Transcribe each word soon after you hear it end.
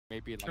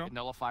maybe like a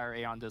nullifier,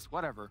 A on this,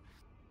 whatever.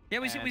 Yeah,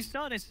 we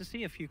started to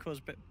see a few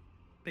cores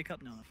pick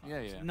up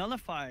nullifiers. Yeah.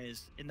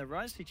 Nullifiers in the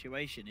right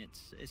situation,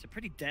 it's a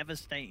pretty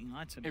devastating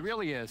item. It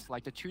really is.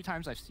 Like the 2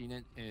 times I've seen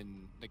it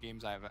in the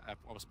games I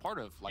was part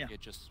of, like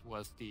it just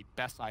was the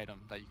best item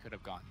that you could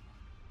have gotten.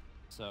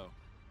 So,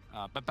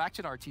 but back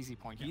to the RTZ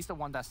point, he's the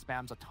one that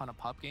spams a ton of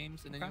pub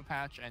games in the new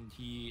patch, and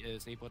he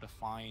is able to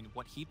find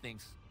what he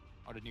thinks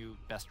are the new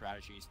best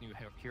strategies, new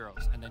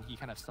heroes, and then he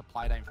kind of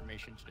supply that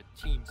information to the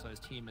team, so his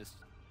team is,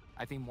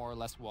 I think, more or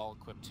less well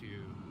equipped to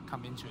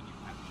come into a new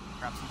patch,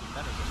 perhaps even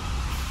better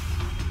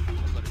than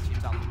those other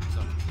teams out there.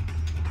 So,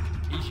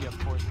 EG, of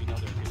course, we know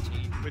they're a good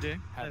team. We do.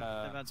 They've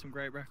had some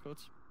great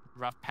records.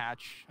 Rough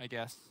patch, I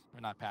guess,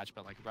 or not patch,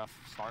 but like a rough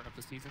start of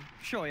the season.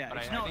 Sure, yeah. But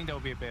I think there'll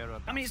be a bit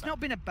of. I mean, it's not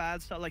been a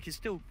bad start. Like, it's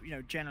still, you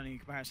know, generally in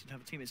comparison to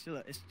other teams,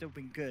 it's still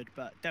been good.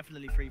 But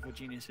definitely for Evil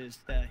Geniuses,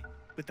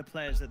 with the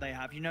players that they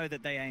have, you know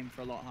that they aim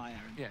for a lot higher.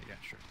 And yeah,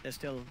 sure. They're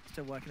still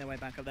working their way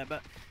back up there.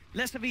 But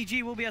less of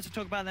EG, we'll be able to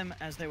talk about them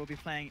as they will be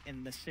playing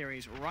in the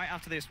series right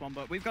after this one.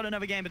 But we've got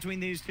another game between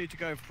these two to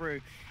go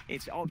through.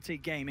 It's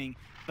Optic Gaming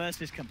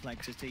versus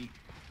CompLexity,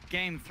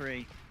 Game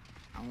 3.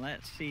 And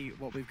let's see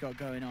what we've got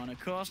going on.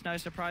 Of course, no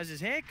surprises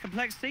here.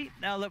 CompLexity,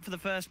 they'll look for the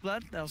first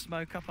blood. They'll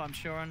smoke up, I'm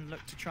sure, and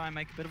look to try and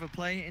make a bit of a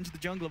play into the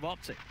jungle of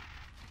Optic.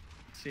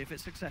 See if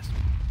it's successful.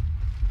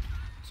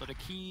 So the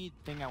key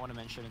thing I want to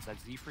mention is that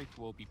Z-Freak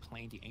will be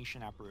playing the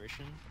Ancient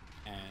Apparition,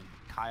 and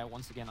Kaya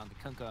once again on the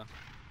Kunkka.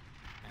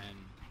 And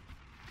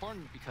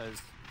important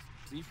because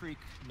Z-Freak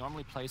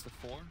normally plays the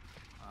 4.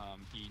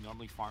 He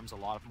normally farms a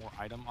lot of more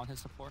item on his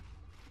support.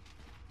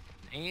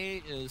 And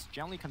AA is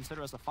generally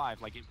considered as a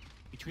 5. Like,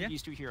 between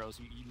these 2 heroes,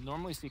 you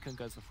normally see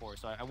Kunkka as a 4.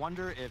 So I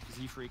wonder if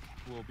Z-Freak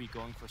will be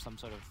going for some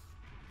sort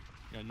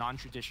of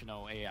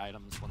non-traditional AA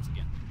items once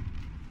again.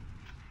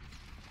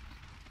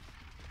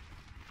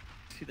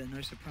 See, there are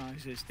no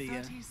surprises. The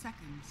 30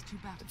 seconds to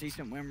battle.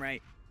 Decent win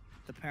rate.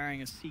 The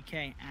pairing of CK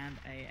and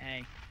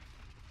AA.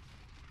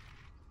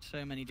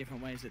 So many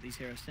different ways that these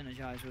heroes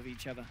synergize with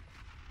each other.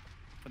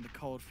 From the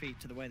cold feet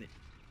to the way that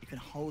you can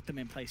hold them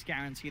in place,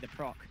 guarantee the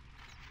proc.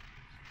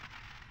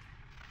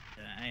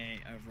 AA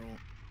overall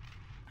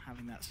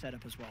having that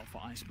setup as well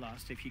for Ice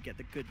Blast if you get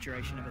the good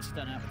duration of a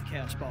stun out with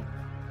Chaos Bolt.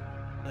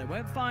 They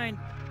won't find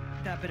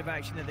that bit of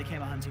action that they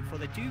came hunting for.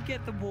 They do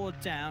get the ward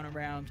down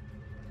around,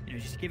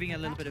 just giving a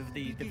little bit of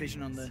the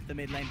vision on the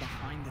mid lane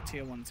behind the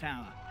tier 1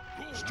 tower.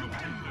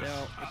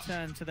 They'll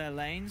return to their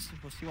lanes.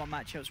 We'll see what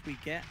matchups we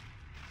get.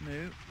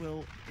 Mu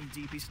will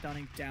indeed be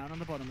stunning down on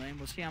the bottom lane.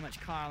 We'll see how much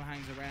Kyle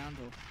hangs around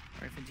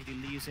or if indeed he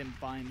leaves him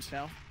by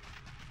himself.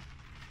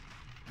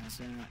 As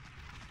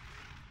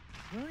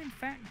will in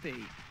fact be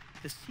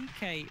the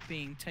CK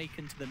being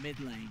taken to the mid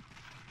lane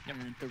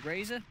and the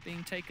Razor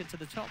being taken to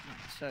the top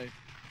lane. So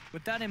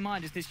with that in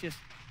mind, is this just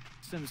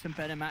some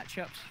better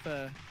matchups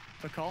for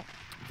Colt?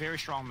 Very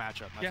strong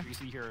matchup. As we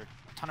see here,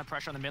 a ton of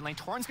pressure on the mid lane.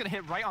 Torrent's gonna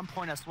hit right on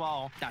point as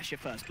well. That's your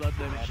first blood,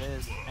 Lumen. That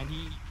is. And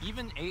he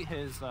even ate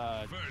his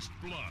first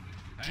blood.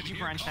 GG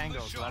Branch Tango,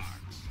 so that's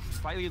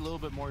slightly a little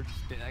bit more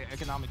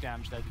economic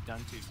damage that he's done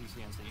to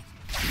CCNC.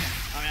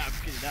 I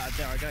mean,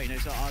 there I go.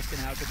 Start asking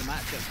how good the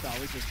matchups are.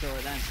 We just saw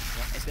it then.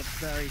 It's a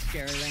very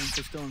scary lane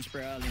for Storm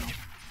Spirit early on.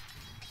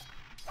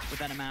 With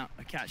that amount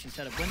of catch and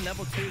setup. When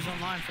level 2's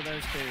online for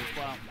those two as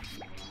well.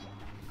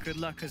 Good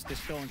luck as the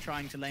Storm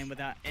trying to lane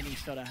without any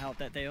sort of help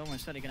that they're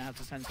almost certainly going to have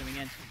to send something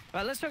in.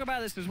 But let's talk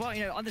about this as well.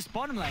 On this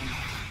bottom lane,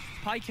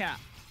 Pycat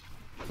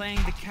playing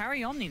the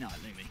carry Omni Knight,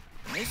 Lumi.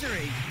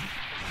 Misery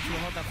will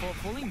hold that fort,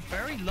 falling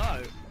very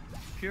low.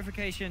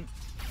 Purification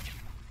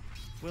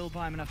will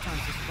buy him enough time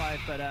to survive,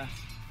 but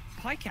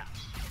Pycat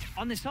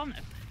on this Omni.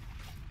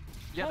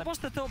 Yeah, what's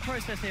the thought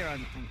process here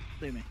on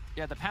Lumi?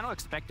 Yeah, the panel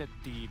expected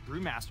the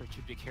Brewmaster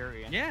to be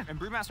carry, and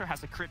Brewmaster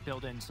has a crit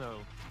built in, so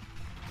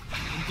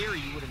in theory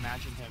you would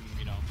imagine him,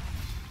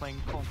 playing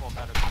quote-unquote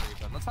better carry.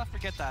 But let's not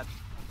forget that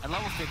at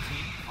level 15,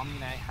 Omni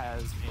Knight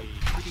has a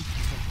pretty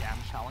decent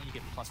damage talent. You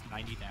get plus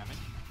 90 damage,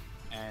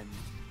 and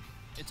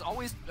it's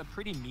always a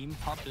pretty meme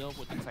pop build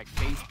with things like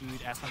phase boot,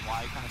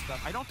 SNY kind of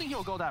stuff. I don't think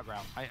he'll go that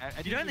route.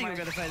 You don't think we're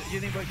going to play?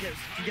 You think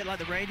you get like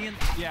the Radiant?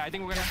 Yeah, I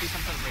think we're going to see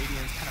some sort of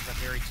Radiance, kind of a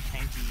very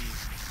tanky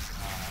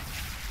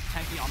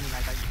Omni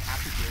Knight that you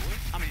have to deal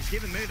with. I mean, he's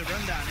giving Mu the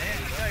rundown here.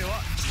 I'll tell you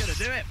what, he's going to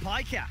do it.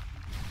 Pycat.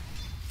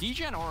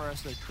 DJ and Aura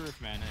is the proof,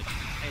 man.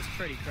 It's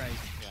pretty crazy.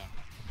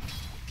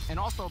 Yeah. And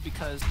also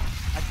because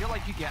I feel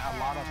like you get a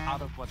lot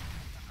out of what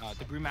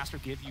the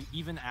Brewmaster give you,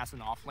 even as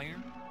an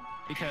off-laner.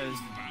 Because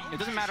it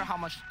doesn't matter how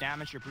much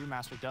damage your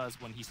Brewmaster does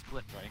when he's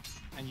split, right?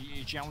 And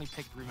you generally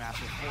pick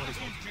Brewmaster for his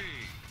own.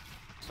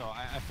 So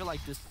I feel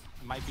like this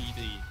might be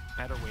the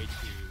better way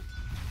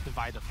to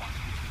divide the fun.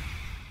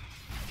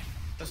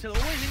 But still,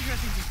 always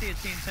interesting to see a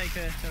team take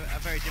a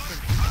very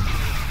different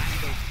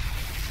angle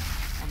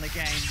on the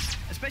game,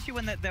 especially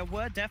when there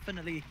were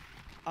definitely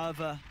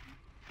other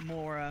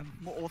more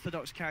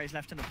orthodox carries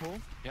left in the pool.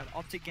 Yep.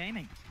 Optic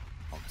Gaming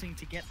opting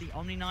to get the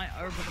Omni Knight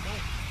over the ball.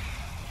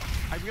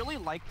 I really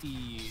like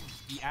the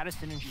added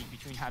synergy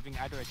between having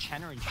either a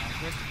Chen or a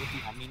Junglist with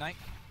the Omni Knight.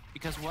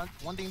 Because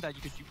one thing that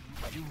you could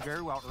do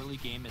very well early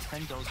game is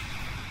send those.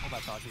 Hold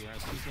that thought here.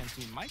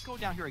 CCNC might go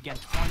down here again.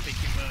 I think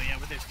it will, yeah,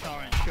 with this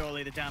torrent.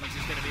 Surely the damage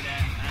is going to be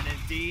there. And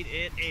indeed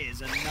it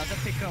is. Another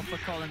pickup for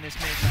Colin this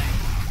mid lane.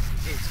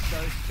 It's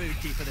so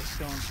spooky for the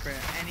Storm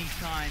Spirit.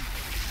 Anytime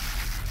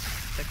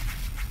the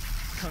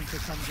Kunkka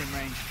comes in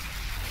range.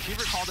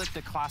 Shiver called it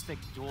the classic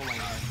dual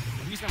lane.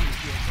 The reason we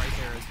see it right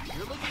there is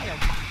you're looking at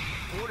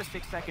 4 to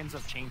 6 seconds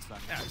of chain stun.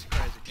 Yeah, it's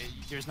crazy.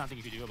 There's nothing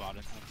you can do about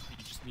it.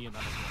 You just need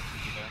another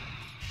one there.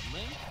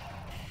 Link?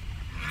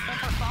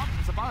 Stop.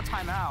 It's about a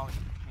timeout.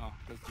 Oh,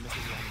 that's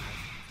missing the anyway.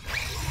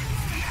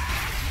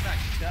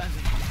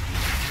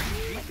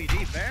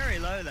 PPD very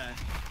low there.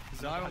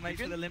 Zyro makes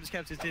sure the Limp's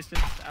kept his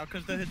distance. Out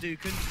comes the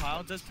Hadouken.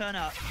 Kyle does turn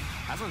up.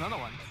 That's another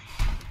one.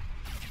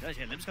 Yeah,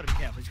 Limp's got to be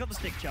careful. He's got the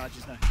stick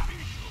charges though.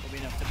 Will be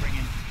enough to bring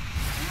in.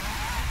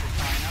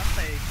 Tying up.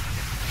 They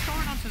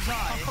throwing onto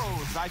Zai.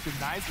 Oh, Zai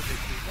denies the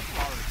victory. That's a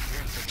lot of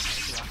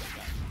experience.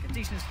 A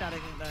decent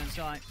static there, and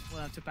Zai will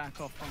have to back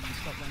off from the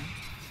stop lane.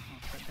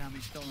 That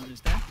damage stolen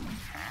is there.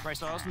 Right,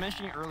 so I was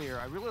mentioning earlier,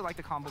 I really like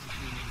the combo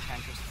between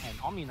Enchantress and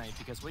Omni Knight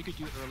because what you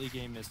could do early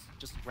game is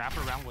just wrap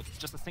around with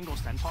just a single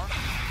Centaur,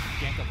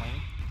 gank a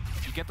lane.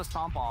 You get the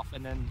stomp off,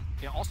 and then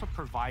it also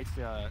provides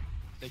the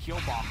heal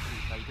bomb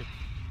that you could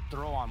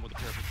throw on with the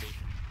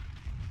purification.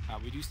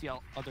 We do see a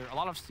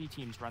lot of C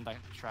teams run that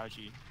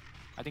strategy.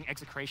 I think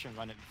Execration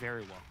run it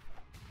very well.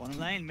 One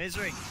lane,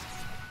 Misery.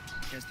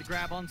 Gets the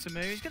grab onto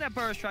Moo. He's going to have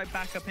Burrow Strike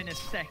back up in a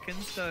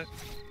second, so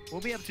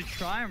we'll be able to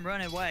try and run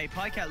away.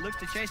 Pycat looks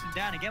to chase him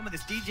down again with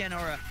his degen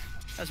aura.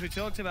 As we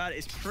talked about,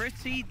 it's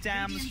pretty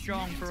damn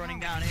strong for running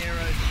down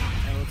heroes.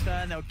 They will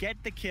turn, they'll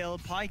get the kill.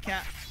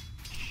 Pycat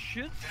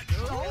should...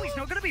 Oh, he's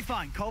not going to be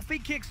fine. Cold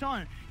Feet kicks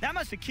on. That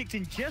must have kicked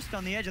in just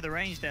on the edge of the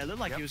range there.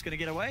 Looked like he was going to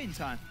get away in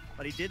time,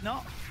 but he did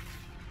not.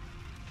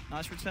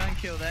 Nice return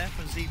kill there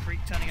from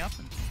Z-Freak turning up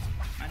and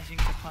managing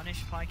to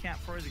punish Pycat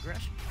for his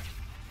aggression.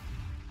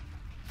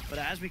 But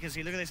as we can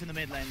see, look at this in the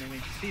mid lane,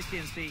 Louis.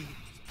 CCNC,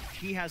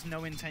 he has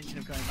no intention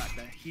of going back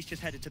there. He's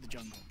just headed to the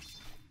jungle.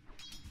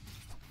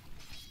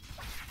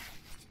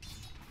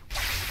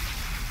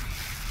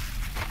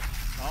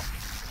 Oh.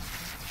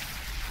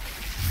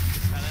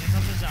 And then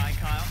comes the Zai,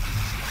 Kyle.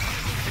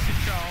 The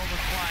control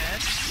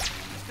required.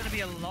 There's going to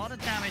be a lot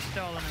of damage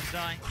stolen on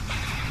Zai. As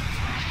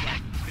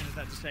soon as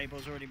that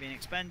disable's already been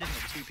expended,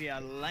 with 2P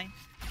out of the lane.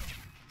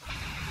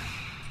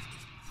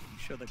 I'm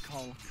sure that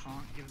Cole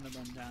can't give him the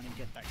rundown and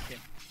get that kill.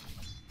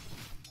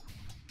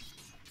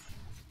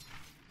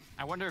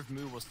 I wonder if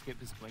Moo will skip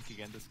his blink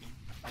again this game.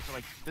 I feel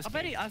like this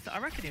I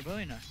reckon he will,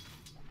 you know.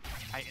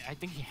 I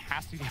think he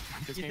has to get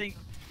this game. Think,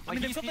 like,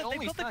 I mean,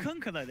 they've got the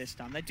Kunkka though this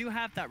time. They do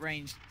have that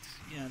range,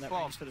 you know, that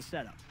range for the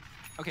setup.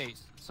 Okay,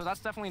 so that's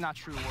definitely not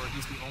true where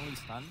he's the only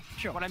stun.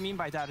 Sure. What I mean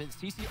by that is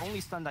he's the only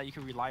stun that you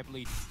can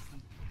reliably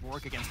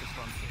work against the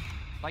Storm Spirit.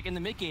 Like in the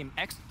mid game,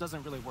 X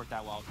doesn't really work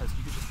that well because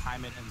you can just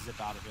time it and zip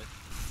out of it.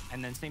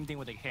 And then same thing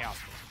with the Chaos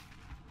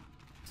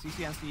Storm.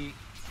 CCNC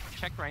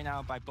checked right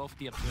now by both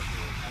the Observer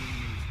and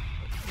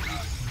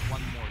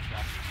one more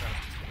shot.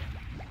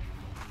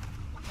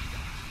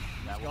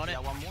 That will be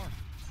one more.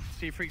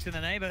 Z-Freak's in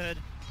the neighborhood.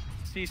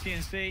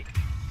 CCNC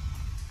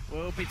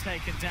will be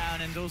taken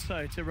down, and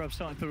also to rub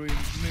something through,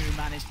 Moo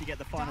managed to get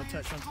the final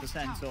touch onto the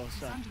Centaur.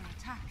 So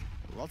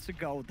lots of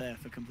gold there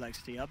for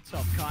CompLexity. Up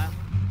top, Kyle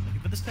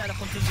looking for the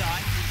setup onto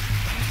Zai.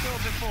 We saw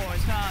before,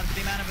 it's hard for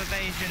the amount of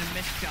evasion and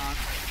mischance.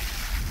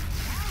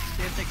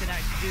 See if they can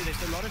actually do this.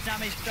 A lot of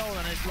damage stolen.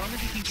 As long as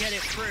he can get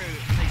it through,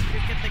 they should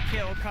get the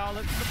kill. Kyle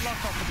looks for the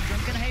block off, but the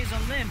Drunken Haze on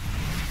Limmp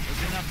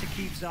is enough to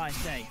keep Zai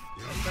safe.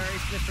 A very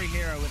slippery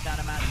hero with that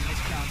amount of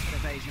mischance and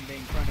evasion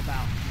being thrown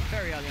about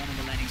very early on in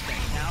the laning stage.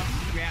 Now,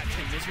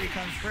 reaction, Misery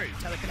comes through.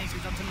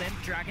 Telekinesis onto Limmp,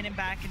 dragging him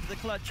back into the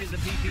clutches of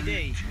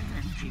PPD.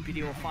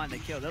 PPD will find the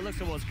kill. They'll look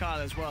towards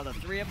Kyle as well. The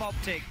 3 of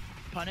Optic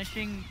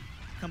punishing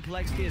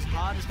CompLexity as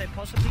hard as they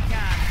possibly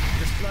can.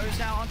 Just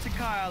slows out onto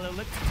Kyle. He'll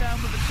look to turn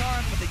with the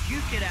torrent, with the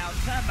juke it out,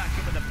 turn back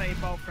in with a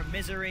Fade Bolt from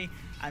Misery,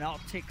 and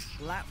Optic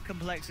slap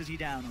CompLexity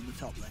down on the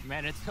top lane.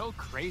 Man, it's so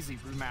crazy,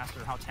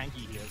 Brewmaster, how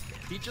tanky he is.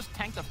 He just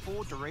tanked the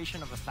full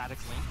duration of a static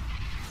link,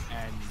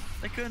 and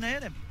they couldn't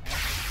hit him.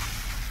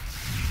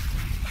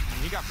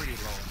 And he got pretty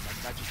low.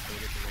 Like, that just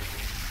faded the rate.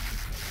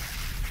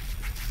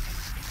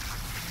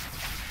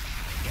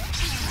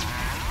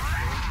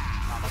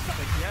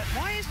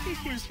 Why is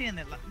CCNC in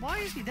there? Like, why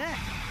is he there?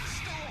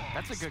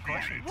 That's a good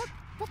question. What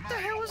the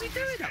hell was he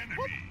doing up?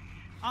 What?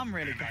 I'm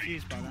really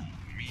confused by that.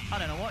 I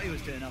don't know what he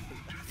was doing up.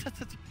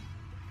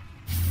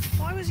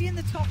 Why was he in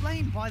the top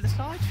lane by the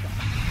side shot?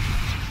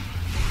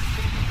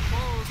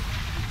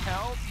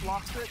 Hell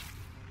blocks it.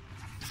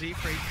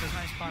 Z-Freak does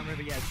nice climb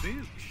river. Yeah,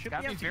 Boo should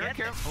gotta be very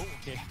careful. Oh,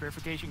 okay.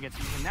 Verification gets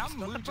used. And now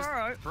Moo just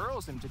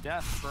burrows him to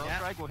death. Burrow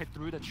strike will hit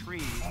through the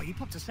tree. Oh, he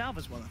popped a salve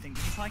as well, I think.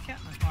 Did he Pycat?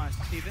 That's nice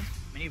to see him.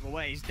 I mean, either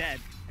way, he's dead.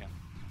 Yeah.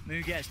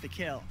 Moo gets the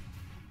kill.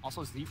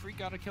 Also, Z-Freak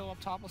got a kill up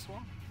top as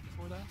well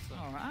before that. So.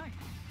 All right.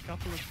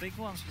 Couple of big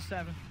ones for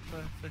 7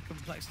 for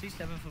CompLexity.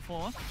 7 for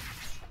 4.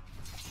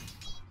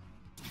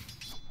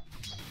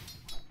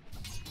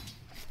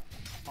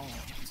 Oh,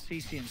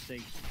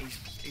 CCNC,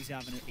 he's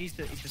having it. He's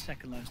the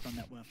second lowest on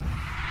net worth.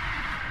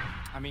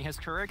 I mean, his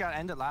career got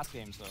ended last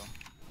game, so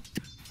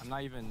I'm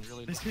not even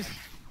really. This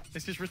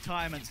is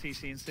retirement,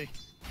 CCNC.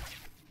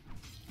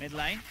 Mid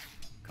lane,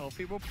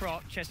 Coldfeet will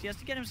proc. Chesty has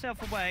to get himself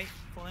away.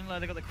 Falling low,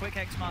 they got the quick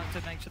X mark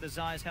to make sure the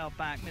Zai is held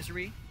back.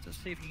 Misery to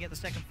see if he can get the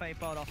second Fade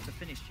Bolt off to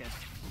finish Chest.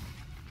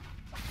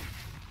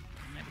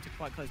 Able to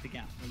quite close the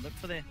gap. We'll look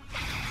for the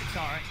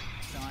turret.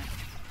 Zai,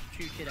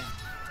 shoot it out.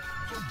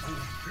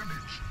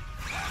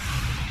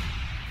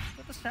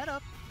 Got the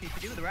setup.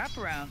 PPD with the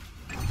wraparound.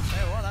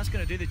 Tell you what, that's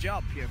going to do the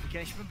job.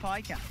 Purification from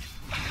PyCat.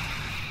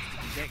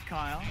 Get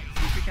Kyle.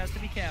 Secret has to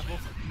be careful.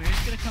 Moon's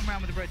going to come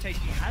around with the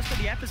rotation. He has got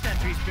the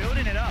epicenter. He's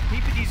building it up.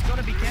 PPD's got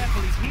to be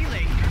careful. He's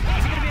healing.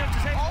 Is he going to be able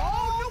to save?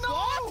 Oh,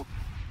 no! What?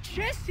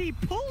 Jesse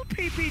pulled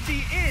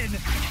PPD in.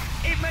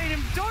 It made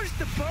him dodge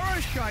the burrow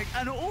strike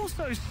and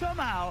also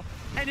somehow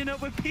ended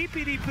up with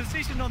PPD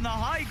positioned on the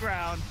high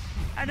ground.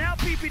 And now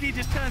PPD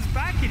just turns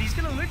back in. He's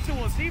going to look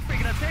towards Seafreak,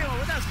 and I tell you what,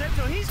 with that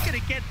Sentinel, he's going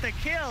to get the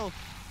kill.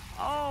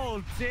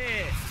 Oh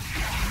dear.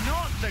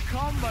 Not the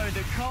combo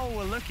that Cole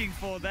were looking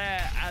for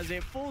there as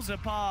it falls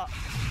apart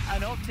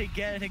and Optic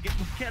get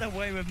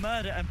away with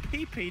murder, and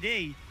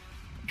PPD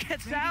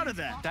gets out of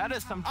there. That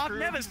is some I've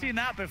never seen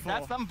that before.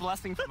 That's some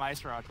blessing from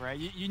Ice Rock, right?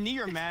 You need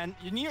your man,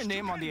 you need your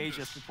name on the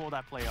Aegis to pull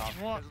that play off.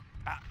 What?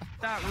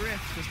 That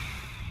rift just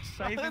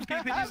saving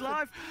PPD's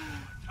life.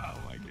 Oh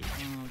my goodness.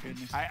 Oh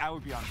goodness. I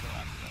would be on for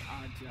that.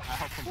 I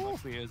hope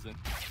CompLexity isn't.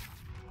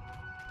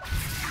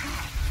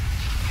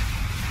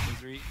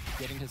 Misery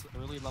getting his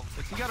early level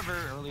 6. He got a very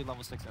early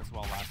level 6 as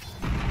well last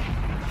time.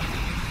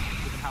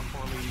 Given how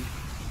poorly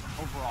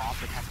overall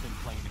Optic has been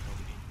playing the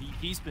early game.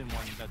 He's been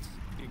one that's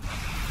doing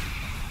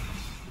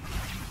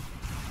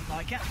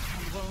Like it.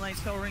 One lane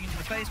still ring into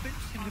the basement.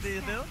 Seems to be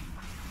the build.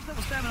 He's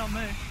level 7 on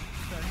move,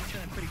 so he's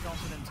feeling pretty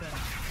confident to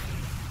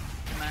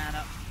man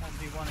up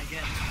 1v1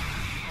 again.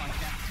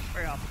 PyCat.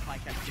 Very hard for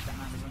PyCat to get the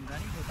handles on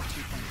Danny with 2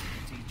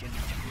 points in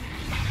general.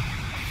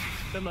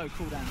 The low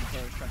cooldown of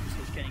those trackers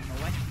is getting him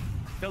away.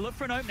 They'll look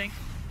for an opening.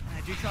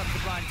 They do try with the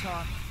blind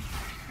tar.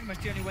 Pretty much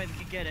the only way they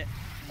can get it.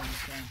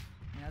 And,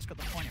 yeah, it's got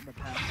the point in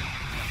repair.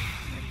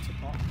 Maybe to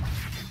pop.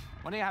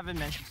 One thing I haven't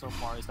mentioned so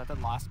far is that the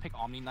last pick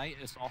Omni Knight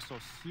is also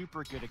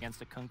super good against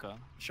the Kunkka.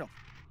 Sure.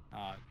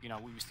 You know,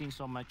 we've seen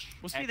so much.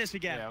 We'll see this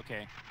again. Yeah,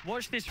 okay.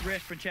 Watch this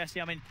rift from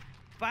Chesty. I mean,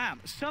 bam,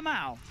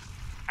 somehow.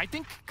 I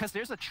think because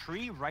there's a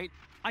tree right.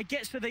 I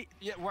get so they.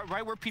 Yeah,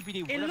 right where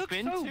PPD would have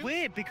been. It looks so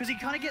weird because he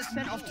kind of gets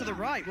sent off to the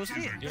right. We'll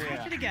see it.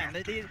 Watch it again.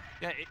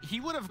 Yeah, he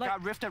would have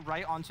got rifted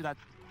right onto that.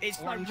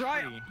 It's like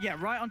right, yeah,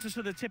 right onto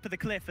sort of the tip of the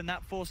cliff, and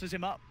that forces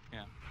him up.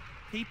 Yeah.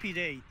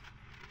 PPD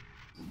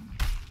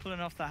pulling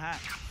off the hat.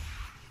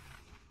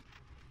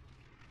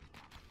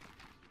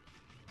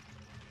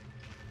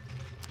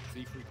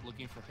 Z-Freak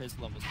looking for his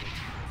level 6.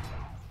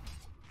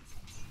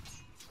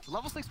 The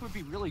level 6 would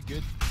be really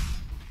good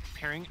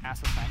pairing as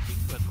a tanking,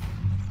 but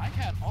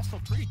PyCat also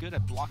pretty good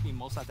at blocking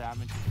most of that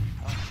damage with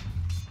repel.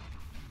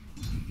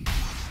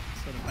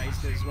 Sort of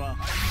base as well.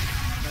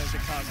 There's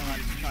the card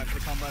going to try for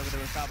the combo with the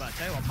repel, but I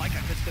tell you what,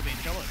 PyCat could still be in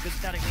trouble. Good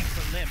static link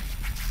from Limmp.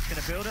 Going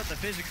to build up the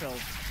physical.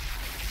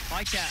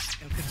 PyCat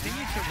will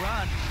continue to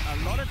run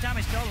a lot of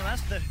damage stolen.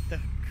 That's the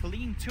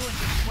clean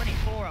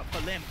 224 up for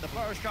Limmp. The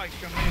Burrow Strike's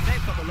going to move.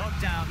 They've got the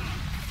lockdown.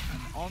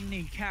 And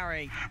Omni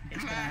carry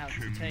is going to have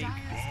to take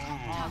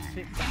hard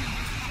sit down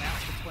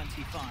out to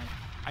 25.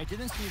 I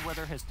didn't see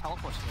whether his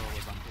teleport throw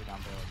was on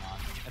cooldown there or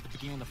not. At the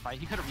beginning of the fight,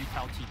 he could have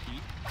repelled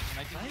TP. And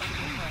I think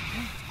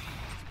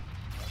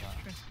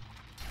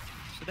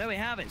so there we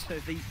have it. So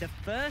the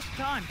first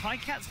time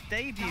PyCat's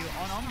debut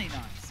on Omni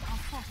Knight.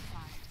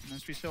 And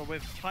as we saw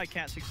with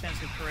PyCat's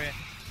extensive career,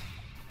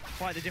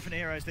 quite the different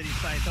heroes that he's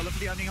played. They'll look for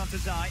the opening onto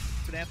Zai.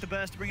 So they have to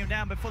burst to bring him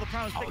down before the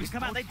promos pick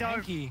come out. They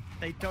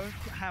don't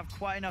have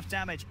quite enough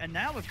damage. And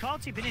now with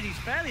Carty Pinning, he's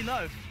fairly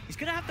low. He's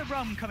going to have the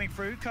rum coming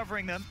through,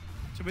 covering them.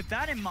 So with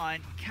that in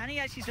mind, can he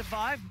actually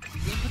survive?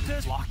 The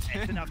impetus locked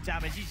in. enough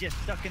damage. He's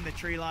just stuck in the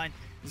tree line.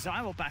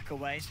 Zai will back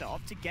away. So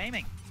Optic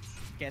Gaming,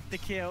 get the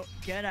kill,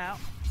 get out.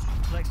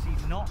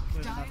 CompLexity not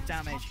with enough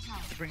damage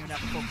to bring him down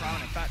before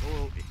Crown. In fact,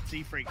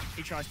 Z-Freak,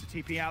 he tries to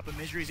TP out, but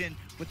Misery's in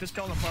with the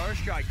stolen Burrow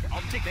Strike.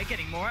 Optic, they're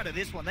getting more out of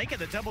this one. They get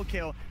the double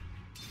kill.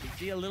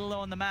 BG a little low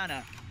on the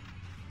mana.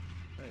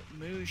 But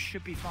Moose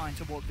should be fine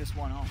to walk this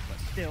one off. But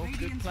still,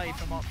 good play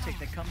from Optic.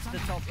 They come to the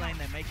top lane,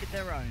 they make it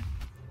their own.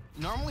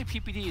 Normally,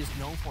 PPD is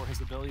known for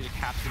his ability to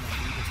captain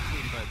and lead his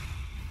team, but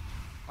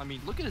I mean,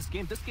 look at his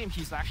game. This game,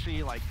 he's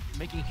actually like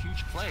making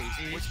huge plays.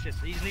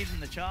 He's leading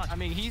the charge. I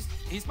mean, he's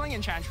playing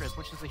Enchantress,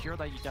 which is a hero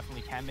that you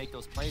definitely can make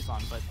those plays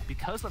on. But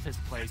because of his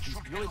plays, he's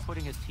really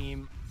putting his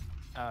team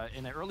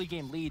in an early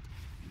game lead,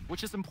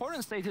 which is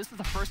important to say. This is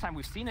the first time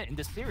we've seen it in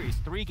this series.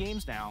 3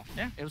 games now.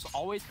 Yeah. It was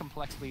always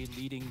CompLexity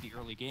leading the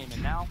early game,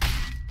 and now,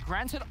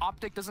 granted,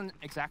 Optic doesn't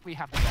exactly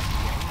have the best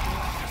game.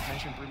 As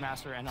mentioned,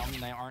 Brewmaster and Omni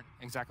Knight aren't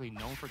exactly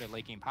known for their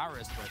late game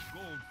prowess,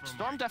 but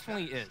Storm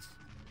definitely is.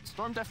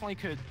 Storm definitely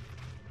could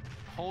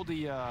hold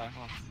the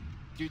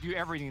do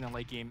everything in the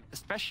late game,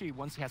 especially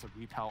once he has a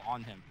repel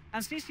on him.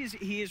 And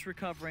he is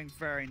recovering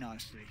very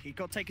nicely. He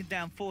got taken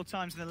down 4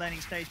 times in the laning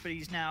stage, but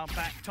he's now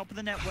back top of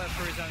the network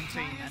for his own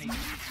team, and he's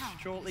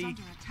shortly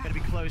going to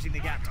be closing the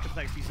gap to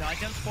CompLexity. Zai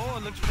jumps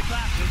forward, looks for the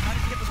clap, but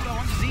managed to get the slow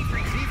onto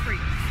Z-Freak.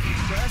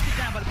 He's bursted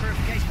down by the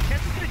purification.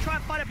 Kester's going to try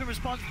and fight up in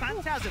response.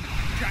 Phantasm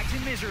drags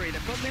in Misery.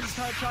 They've got Limmp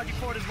charging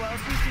forward as well.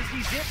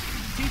 CCNC zips,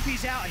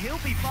 TP's out,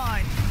 he'll be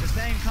fine. The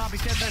same can't be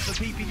said there for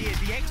PPD as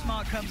the X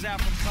mark comes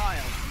out from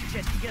Kyle.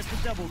 Chesky gets the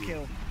double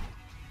kill.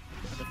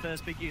 And the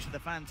first big use of the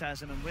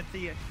Phantasm, and with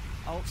the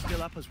ult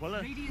still up as well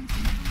as the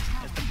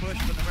push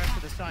from the rest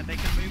of the side, they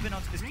can move in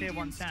onto this tier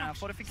 1 tower.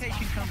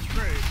 Fortification comes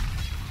through.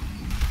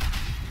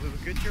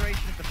 With a good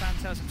duration of the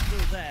Phantasm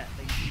still there,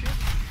 they should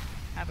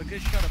have a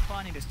good shot of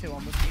finding this tier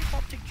 1. We'll see if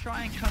Optic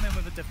try and come in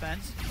with a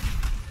defense.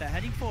 They're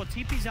heading forward.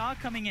 TPs are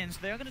coming in, so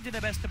they're going to do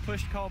their best to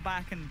push Cole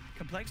back, and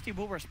CompLexity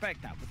will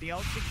respect that. With the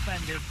ult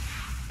expended,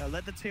 they'll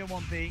let the tier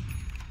 1 be,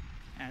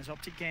 as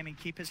Optic Gaming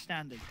keep it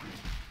standing.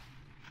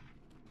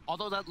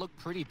 Although that looked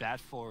pretty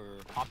bad for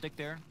Optic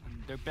there,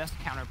 their best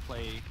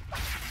counterplay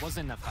was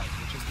in the fight,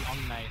 which is the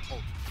Omni-Knight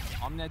ult.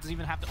 Omni-Knight doesn't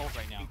even have the ult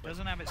right now. He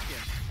doesn't have it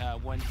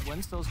skill.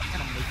 Once those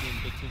kind of mid-game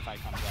big team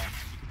fight comes out,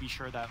 you can be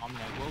sure that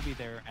Omni-Knight will be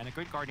there, and a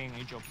good Guardian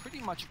Angel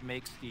pretty much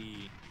makes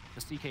the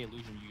CK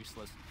illusion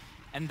useless.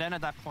 And then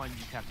at that point,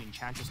 you have the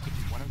Enchantress taking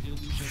one of the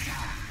illusions, and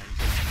you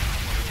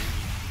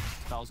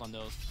get spells on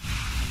those.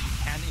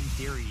 And in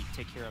theory,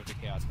 take care of the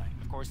Chaos Knight.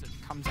 Of course, it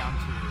comes down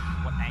to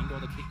what angle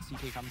the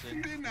CK comes in,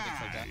 and things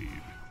like that.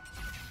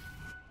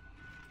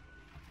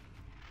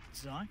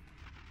 Zai,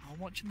 I'm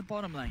watching the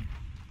bottom lane.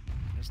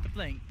 There's the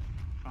blink.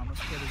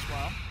 Almost good as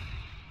well.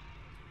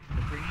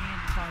 They're bringing in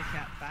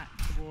Tycat back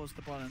towards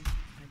the bottom.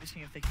 Maybe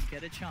seeing if they can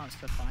get a chance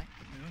to fight.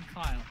 Moving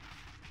Kyle.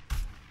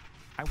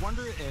 I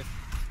wonder if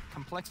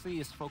CompLexity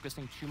is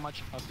focusing too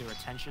much of their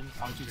attention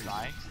onto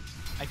Zai.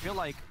 I feel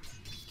like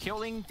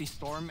killing the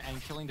Storm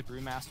and killing the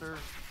Brewmaster,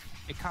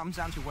 it comes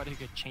down to whether you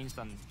could change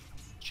them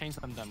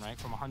right,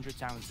 from 100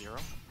 down to 0.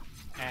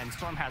 And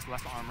Storm has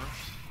less armor,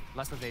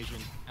 less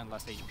evasion, and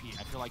less HP.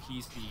 I feel like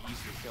he's the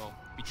easier kill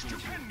between the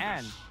two.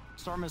 And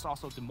Storm is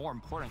also the more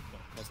important kill,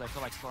 because I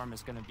feel like Storm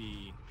is going to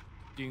be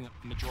doing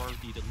the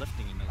majority of the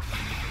lifting in the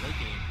late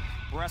game.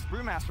 Whereas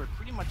Brewmaster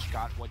pretty much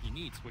got what he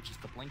needs, which is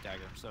the Blink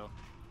Dagger. So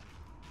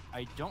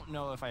I don't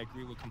know if I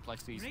agree with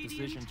CompLexity's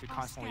decision to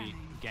constantly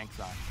gank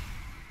Zai.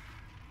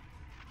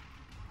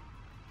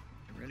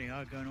 They really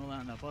are going all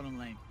out in that bottom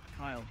lane.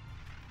 Kyle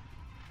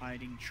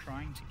hiding,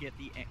 trying to get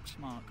the X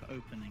mark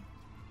opening.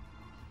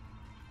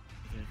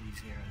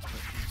 These heroes,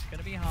 but it's going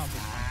to be hard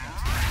with that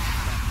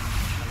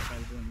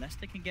available unless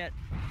they can get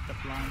the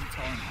blind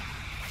torrent.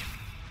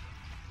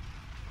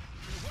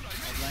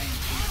 Lane,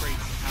 free.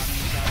 How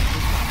many guys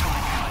will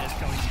find out? Let's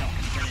go. He's not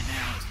going to get it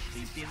now.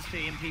 CCNC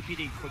and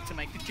PPD quick to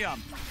make the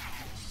jump.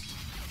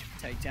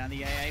 Take down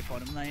the AA,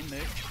 bottom lane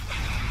move.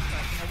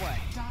 Tracking away.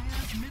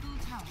 Dire's middle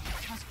tower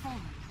has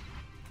fallen.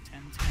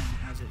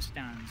 10-10 as it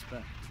stands,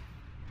 but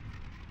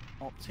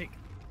Optic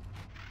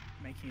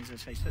making, as I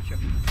say, such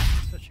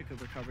a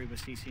good recovery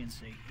with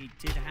CCNC. He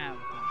did have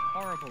a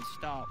horrible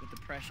start with the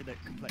pressure that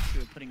CompLexity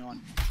were putting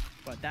on,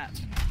 but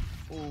that's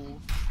all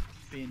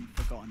been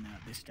forgotten now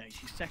at this stage.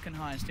 He's second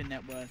highest in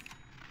net worth.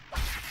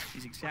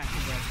 He's exactly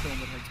where Storm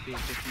would hope to be at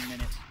 15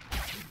 minutes.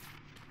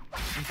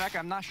 In fact,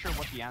 I'm not sure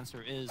what the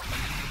answer is when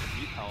you put the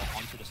repel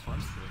onto the Storm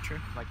Spirit.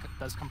 True. Like,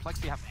 does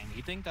CompLexity have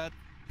anything that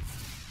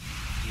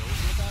deals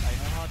with that?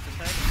 Hard to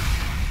say.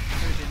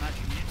 Through the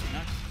magic ninja,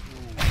 no?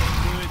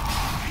 Good,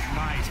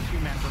 nice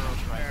two-man burrow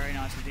strike. Very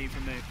nice indeed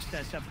from Mook.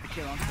 Steps up for the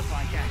kill onto the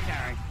Bycat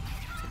carry.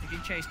 So if he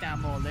can chase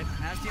down more, Limmp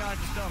has the Eyes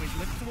of Storm. He's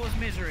looking towards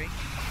Misery.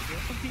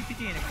 He'll from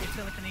PPD and a quick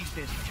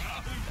telekinesis.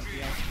 They'll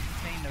be able to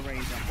contain the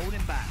Razor, hold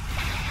him back,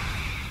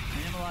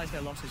 minimize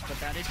their losses, but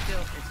that is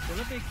still, it's still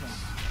a big one.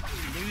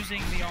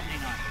 Losing the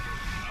Omni-Knight.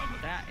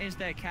 That is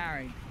their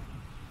carry.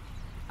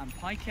 And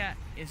Pycat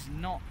is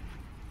not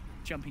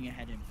jumping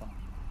ahead in far.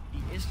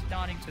 He is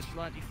starting to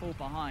slightly fall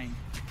behind.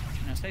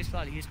 And I say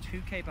slightly, he's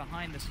 2k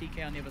behind the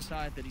CK on the other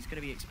side that he's going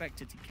to be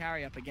expected to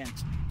carry up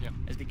against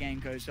as the game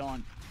goes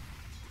on.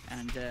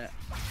 And as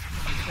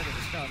I said at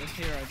the start, this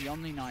hero, the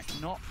Omni-Knight,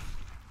 not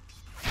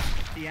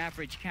the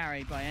average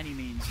carry by any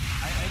means.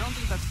 I don't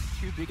think that's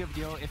too big of a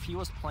deal. If he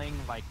was playing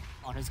like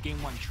on his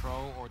game 1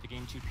 Tro or the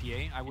game 2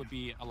 PA, I would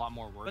be a lot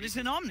more worried. But it's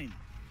an Omni.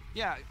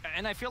 Yeah,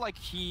 and I feel like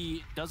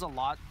he does a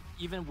lot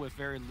even with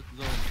very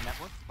little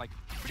network. Like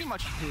pretty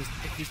much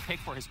his pick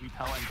for his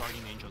repel and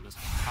Guardian Angel this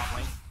top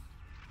lane.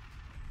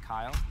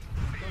 Kyle,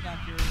 go down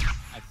here,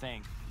 I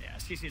think. Yeah,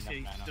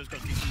 CCC does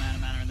got a decent amount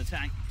of mana in the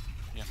tank.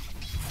 Yeah.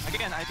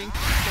 Again, I think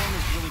Storm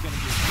is really going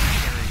to be a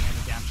carry and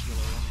a damage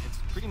dealer, and it's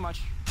pretty much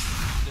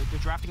they're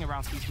drafting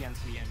around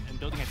CCNC and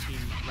building a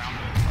team around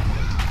it.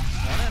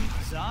 Got him,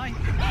 Zai.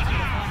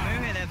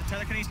 Move here. They have the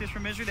telekinesis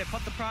from Misery. They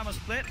put the primal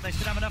split. They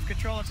should have enough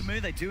control onto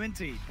move. They do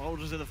indeed.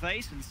 Boulders to the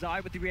face, and Zai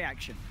with the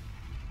reaction.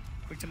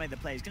 Quick to make the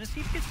play. He's going to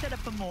see if he can set up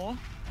for more.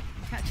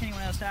 Catch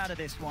anyone else out of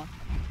this one.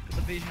 Got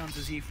the vision onto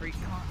Z-Freak.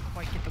 Can't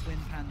quite get the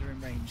Wind Panda in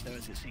range, though,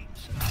 as it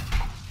seems.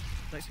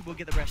 So CompLexity will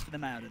get the rest of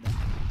them out of there.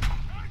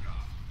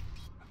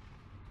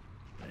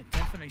 But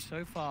definitely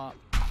so far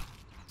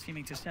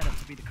seeming to set up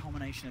to be the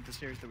culmination of the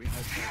series that we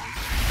hoped for.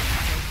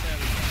 Both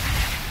early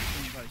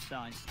on both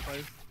sides,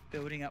 both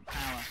building up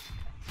power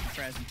and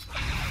presence.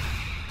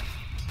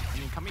 I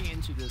mean, coming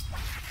into this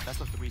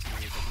best of 3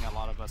 series, I think a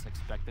lot of us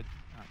expected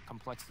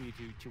CompLexity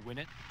to win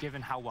it,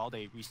 given how well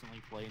they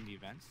recently play in the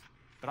events.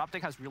 But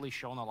Optic has really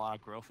shown a lot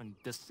of growth in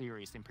this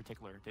series in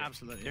particular.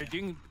 Absolutely. They're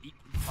doing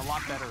a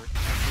lot better every.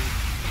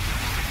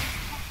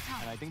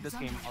 And I think this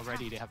game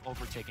already they have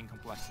overtaken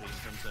CompLexity in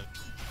terms of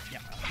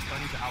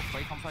starting to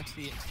outplay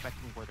CompLexity,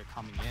 expecting where they're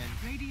coming in,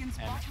 and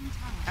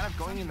kind of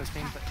going in the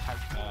same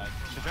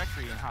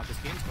trajectory in how this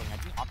game's going. I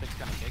think Optic's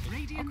gonna take it.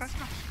 Okay.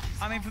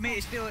 I mean, for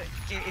me, it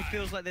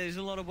feels like there's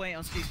a lot of weight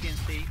on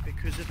CCNC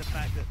because of the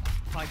fact that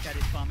Pycat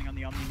is farming on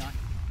the Omni Knight.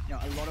 You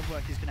know, a lot of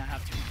work is going to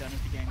have to be done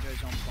as the game goes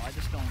on by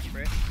the Storm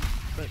Spirit.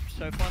 But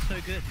so far, so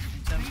good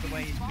in terms of the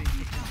way he's been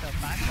picking himself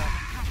back up,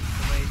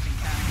 the way he's been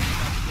carrying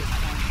himself to this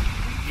point.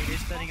 It is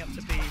setting up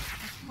to be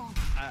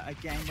a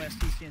game where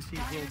CCNC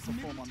will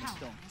perform on the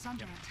Storm.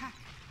 Yep.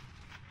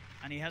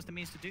 And he has the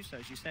means to do so,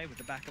 as you say, with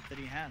the backup that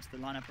he has, the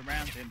lineup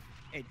around him.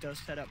 It does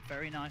set up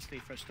very nicely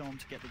for Storm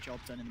to get the job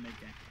done in the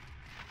mid-game.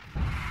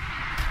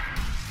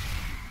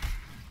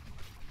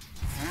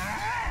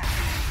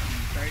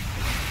 Very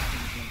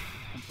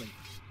complete.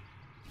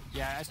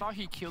 Yeah, I saw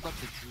he killed up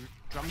the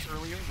drums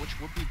earlier, which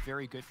would be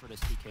very good for the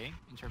CK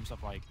in terms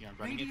of like, you know,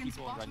 running at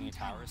people and running at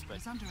towers, but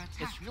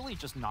it's really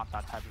just not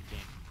that type of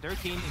game. Their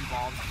game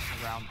involves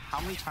around how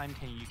many times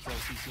can you kill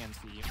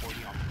CCNC or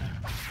the Omni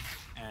Knight,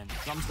 and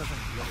drums doesn't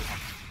really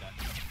help you do that.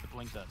 The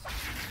blink does.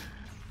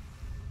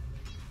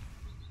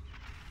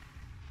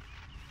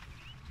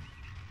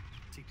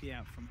 TP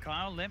out from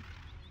Kyle. Limp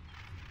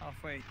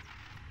halfway,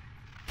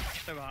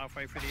 just over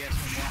halfway through the S1.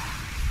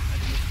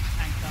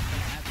 Tanked up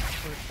and had to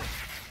push, but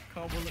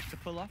Cole will look to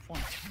pull off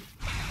one.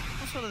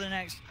 What's sort of the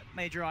next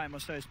major item or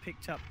so is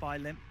picked up by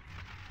Limp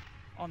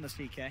on the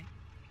CK.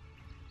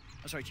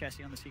 Oh, sorry,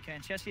 Chessie on the CK.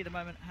 And Chessie at the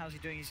moment, how's he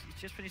doing? He's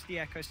just finished the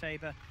Echo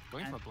Saber.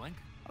 Going for a blink.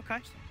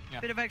 Okay.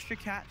 Yeah. Bit of extra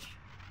catch,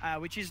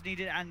 which is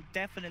needed, and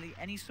definitely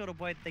any sort of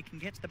way that they can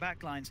get to the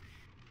backlines.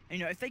 You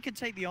know, if they could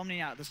take the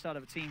Omni out at the start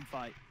of a team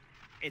fight,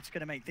 it's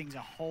going to make things a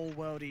whole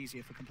world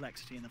easier for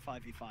CompLexity in the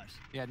 5v5s.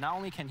 Yeah, not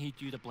only can he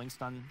do the blink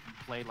stun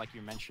play like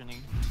you're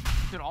mentioning,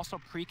 he could also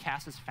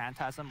pre-cast his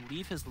Phantasm,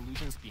 leave his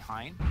illusions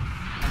behind,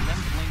 and then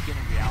blink in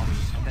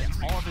reality, and then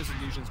all of his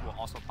illusions will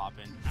also pop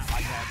in. I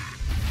like that.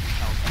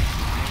 No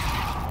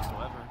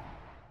whatsoever.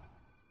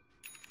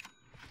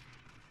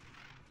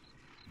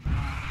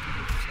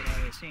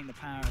 Seeing the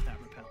power of that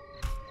repel.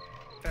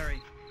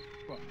 Very,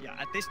 well, yeah,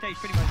 at this stage,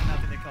 pretty much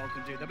nothing that Cole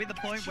can do. There'll be the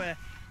point where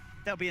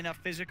there'll be enough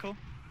physical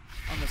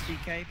on the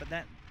CK, but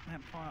that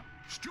part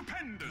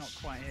not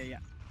quite here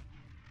yet.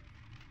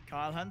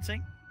 Kyle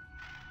hunting,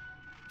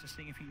 just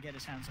seeing if he can get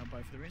his hands on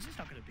both of the rings. It's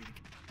not going to be the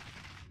case.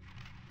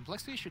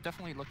 CompLexity should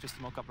definitely look to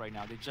smoke up right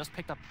now. They just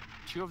picked up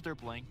 2 of their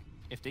blink.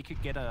 If they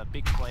could get a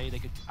big play, they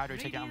could either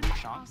take out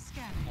Roshan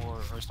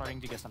or starting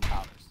to get some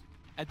towers.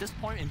 At this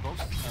point in both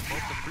the previous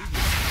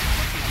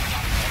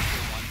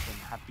ones and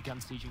have begun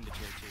sieging the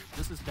tier 2.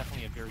 This is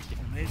definitely a very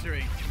different.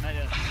 Misery made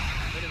a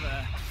bit of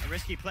a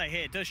risky play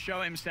here. It does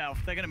show himself.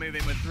 They're going to move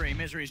in with 3.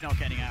 Misery's not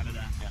getting out of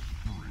that. Yeah.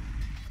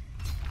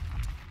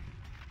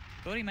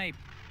 Thought he may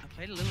have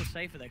played a little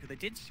safer there because they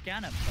did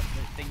scan him, but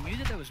they knew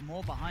that there was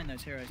more behind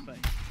those heroes. But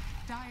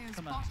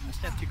come on, a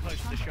step too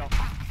close to the shot.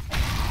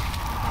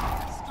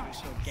 So we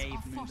saw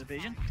Gabe move the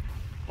vision.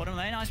 Bottom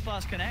lane, Ice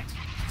Blast connects.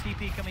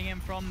 TP coming in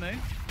from Moo.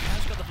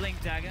 He's got the blink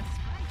dagger.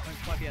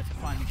 Won't quite be able to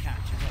find the catch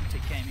as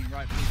Optic Gaming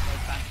rightfully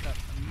goes back up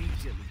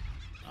immediately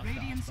after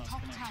Ice Blast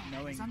connects,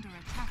 knowing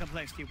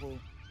CompLexity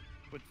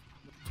would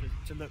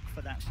to look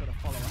for that sort of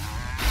follow-up.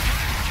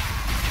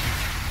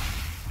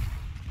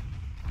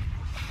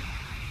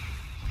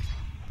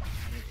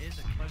 It is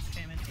a close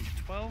game indeed.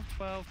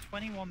 12-12,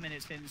 21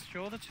 minutes in.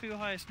 Sure, the 2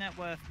 highest net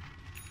worth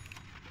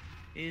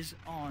is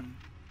on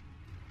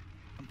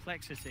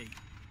CompLexity.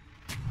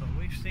 But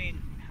we've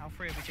seen how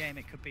free of a game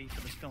it could be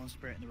for the Storm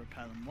Spirit and the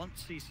Repel. And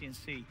once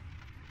CCNC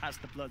has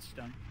the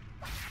Bloodstone,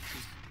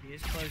 he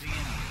is closing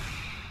in.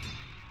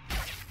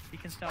 He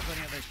can start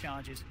putting up those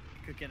charges.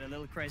 It could get a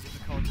little crazy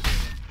for Cole to do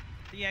it.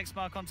 The X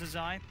mark onto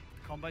Zai.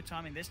 The combo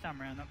timing this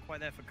time around, not quite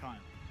there for Kyle.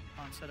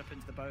 Can't set up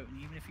into the boat,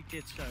 and even if he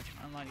did so,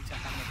 unlikely to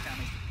have enough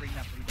damage to bring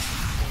that pretty down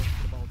forward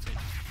for the bolted.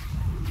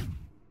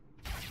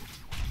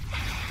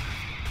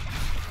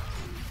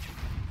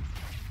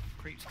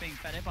 Creeps being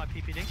fed in by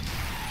PPD.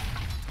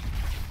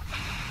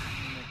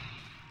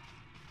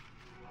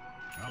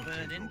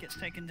 Bird in, gets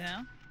taken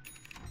down.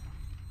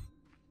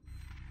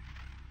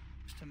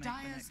 Just to make the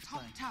next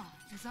play.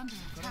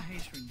 Got a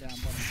haste rune down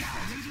bottom.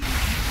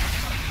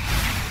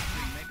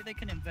 Maybe they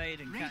can invade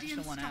and catch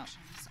someone out.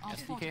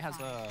 Yes, DK has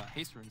a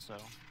haste rune, so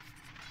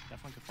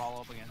definitely could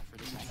follow up again for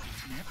this match.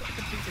 Yeah, but they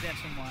completed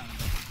S1.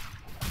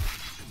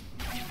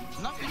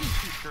 I'm not really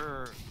too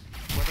sure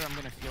whether I'm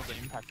going to feel the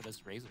impact of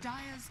this Razor.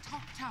 Dire's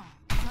top tower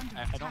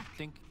I don't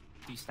think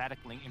the static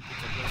link in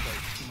particular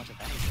does too much of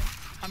anything.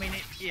 I mean,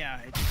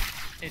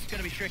 it's going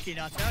to be tricky.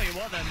 And I'll tell you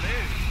what, the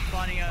move,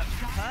 finding a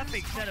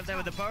perfect setup there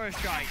with the Burrow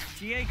Strike.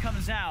 GA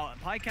comes out,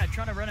 Pycat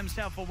trying to run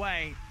himself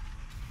away.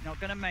 Not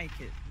going to make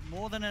it.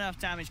 More than enough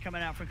damage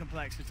coming out from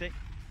Complexity.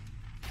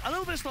 A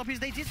little bit sloppy.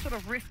 They did sort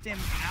of rift him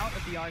out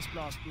of the Ice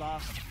Blast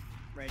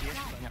radius.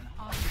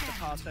 But with the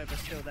Passover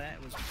still there,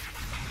 it was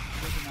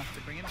enough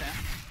to bring him down.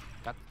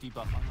 Got the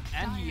debuff on him.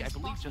 And he, I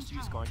believe, just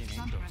used Guardian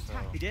Angel. So.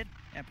 He did.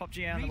 Yeah, pop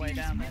GA on the way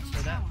down there. So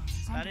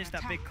that is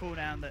that big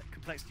cooldown that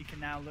Complexity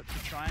can now look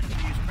to try and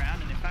use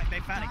around. And in fact,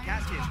 they found a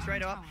catch here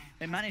straight up.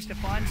 They managed to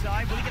find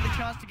Zai. Will he get the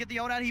chance to get the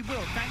ult out? He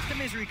will. Thanks to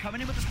Misery coming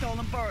in with the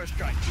stolen Burrow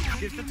Strike.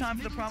 Gives the time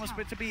for the Primal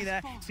Split to be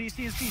there.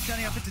 CCNC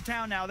turning up into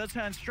town now. They'll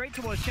turn straight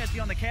towards Chesty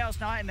on the Chaos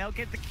Knight and they'll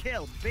get the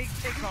kill. Big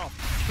tick off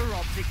for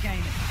Optic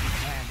Gaming.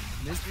 Man,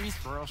 Misery's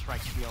Burrow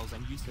Strike skills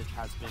and usage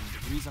has been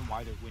the reason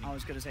why they're winning. I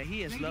was going to say,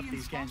 he has loved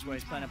these games where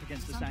he's playing up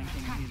against the Sand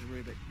King and he's a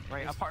Rubik.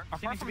 Right, apart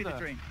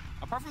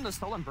from the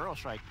stolen Burrow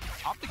Strike,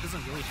 Optic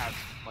doesn't really have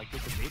like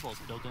good disables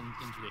built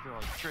into the hero.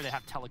 Sure, they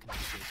have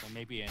telekinesis and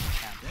maybe an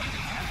enchant.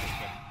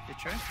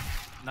 It's true.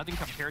 Nothing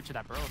compared to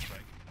that Burrow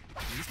Strike.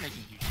 He's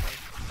making huge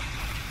strikes.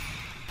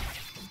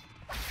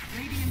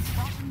 Radiant's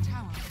bottom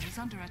tower is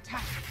under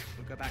attack.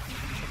 We'll go back and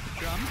finish off the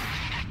drum.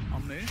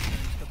 On move.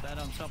 He's got that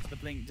on top of the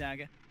Blink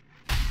Dagger.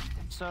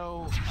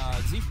 So,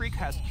 Z-Freak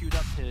has queued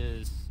up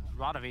his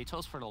Rod of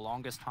Atos for the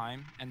longest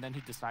time, and then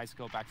he decides to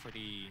go back for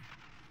the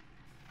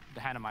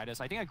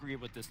Hanamitis. I think I agree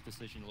with this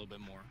decision a little bit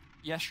more.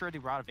 Yeah, sure, the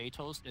Rod of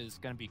Atos is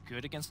going to be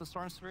good against the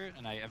Storm Spirit,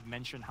 and I have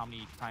mentioned how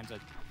many times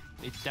that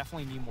they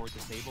definitely need more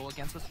disable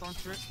against the Storm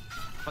Spirit,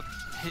 but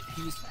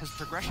his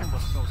progression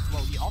was so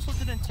slow. He also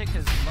didn't take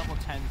his level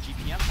 10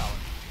 GPM power.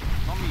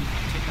 Normally you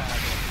can take that out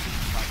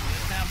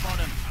of down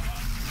bottom.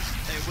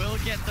 They will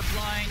get the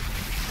blind.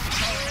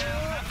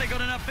 Have they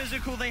got enough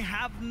physical? They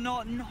have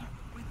not. Not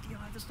with the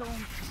Eye of the Storm.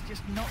 It's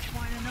just not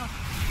quite enough.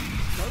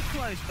 So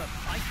close, but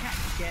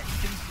Pycat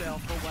gets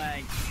himself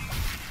away.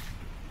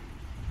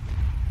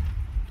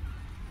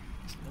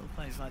 It's little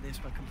plays like this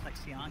where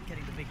Complexity aren't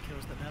getting the big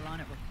kills that their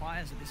lineup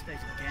requires at this stage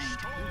of the game.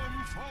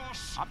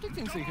 Optic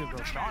thinks they could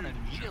Roshan and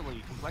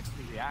immediately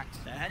Complexity reacts.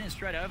 They're heading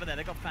straight over there.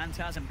 They got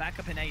Phantasm back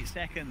up in 8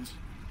 seconds.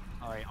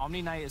 Alright,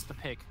 Omni Knight is the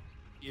pick.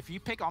 If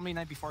you pick Omni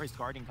Knight before his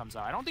Guardian comes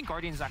out, I don't think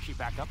Guardian is actually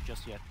back up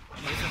just yet.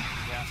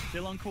 Yeah.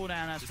 Still on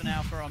cooldown as for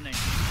now for Omni.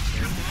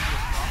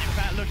 In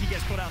fact, look, he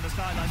gets caught out on the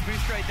sidelines. Move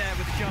straight there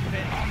with the jump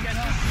in. Look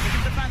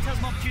at the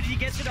Phantasm opportunity. He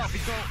gets it off.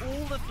 He's got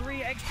all the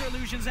 3 extra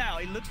illusions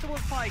out. He looks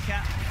towards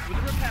Pycat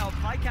with the repel.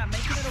 Pycat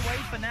making it away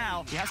for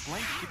now. He has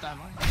Blink, keep that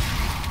in mind.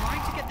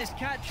 Trying to get this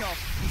catch off.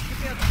 He should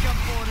be able to jump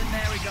forward, and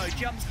there we go.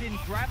 Jumps in,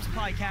 grabs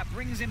Pycat,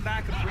 brings him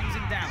back, and brings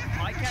him down.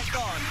 Pycat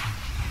gone.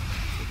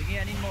 Zipping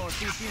in anymore.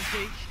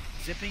 CCNC.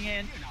 Zipping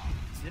in,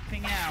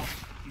 zipping out.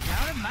 He's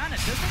out of mana.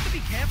 Does have to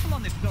be careful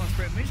on this Storm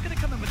Spirit. Move's going to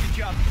come in with the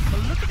jump.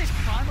 But look at this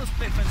Primal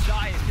Split from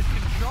Zai. It's just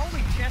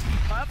controlling Chesty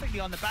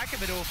perfectly on the back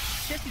of it all.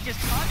 Chesty just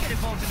can't get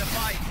involved in the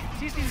fight.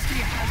 CCNC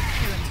has to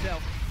kill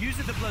himself.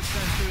 Uses the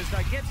Bloodstone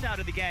Suicide, gets out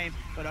of the game.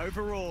 But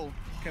overall,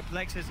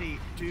 Complexity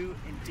do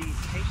indeed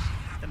take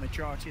the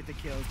majority of the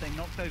kills. They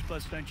knock those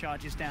Bloodstone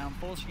charges down,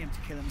 forcing him to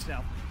kill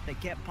himself. They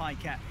get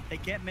Pycat, they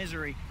get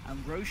Misery,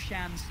 and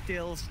Roshan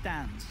still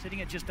stands,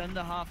 sitting at just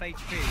under half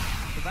HP.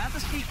 Without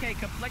the CK,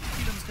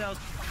 Complexity themselves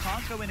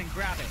can't go in and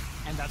grab it.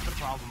 And that's the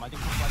problem. I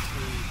think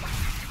Complexity,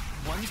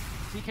 once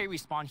CK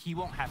respawn, he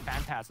won't have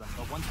Phantasm,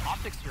 but once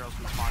Optic's heroes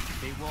respawn,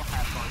 they will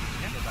have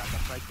Guardian to back up.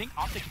 So I think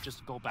Optic could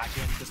just go back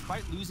in,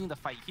 despite losing the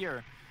fight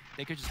here,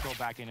 they could just go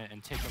back in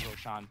and take the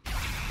Roshan.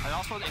 I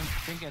also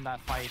think in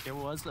that fight, there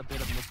was a bit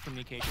of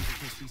miscommunication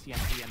between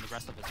CCNC and the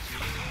rest of his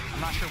team.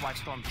 I'm not sure why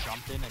Storm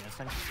jumped in and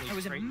essentially... It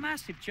was a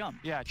massive jump.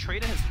 Yeah,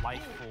 traded his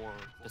life for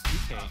the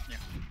CK. Yeah.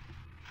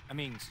 I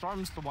mean,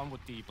 Storm's the one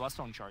with the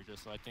Bloodstone charges,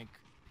 so I think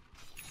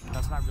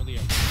that's not really a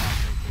good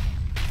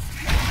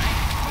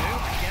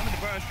again with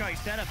the Burrow Strike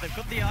setup. They've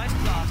got the Ice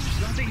Blast.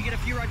 As long as they can get a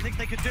few right clicks,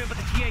 they could do it, but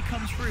the GA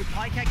comes through.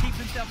 Pycat keeps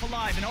himself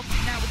alive, and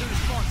Optic now with the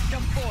response.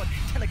 Jump forward,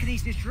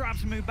 telekinesis,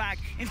 drops, move back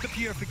into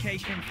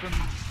purification from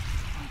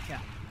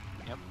Pycat.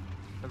 Yep.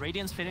 The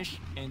Radiant's finish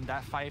in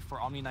that fight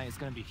for Omni Knight is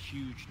going to be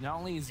huge. Not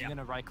only is he going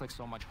to right click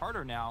so much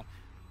harder now,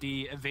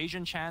 the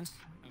evasion chance,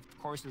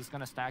 of course, is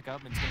going to stack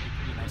up and it's going to be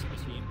pretty nice for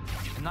his team.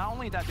 And not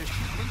only that, there's 2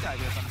 Blink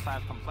Daggers on the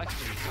side of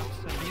Complexity,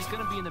 so he's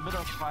going to be in the middle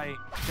of the fight,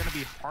 going to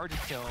be hard to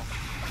kill,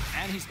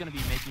 and he's going to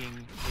be making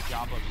the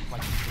job of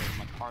Complexity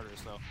much harder.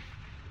 So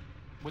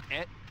with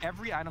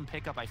every item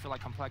pickup, I feel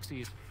like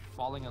Complexity is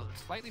falling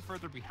slightly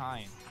further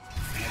behind.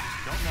 And I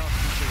just don't know if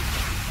he's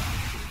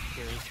going to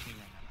carry his team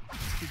right now.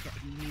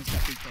 He needs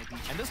that BKB.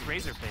 And this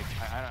Razor pick,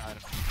 I don't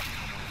know.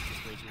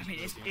 Razor. I mean,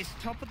 it's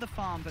top of the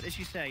farm, but as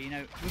you say, you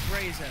know, with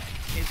Razor,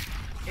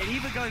 it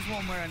either goes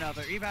one way or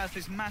another. Either has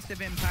this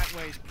massive impact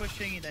where he's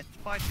pushing, they're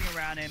fighting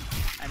around him,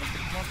 and it's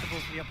impossible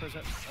for the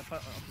opposition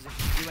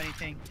to do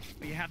anything.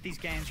 But you have these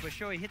games where,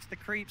 sure, he hits the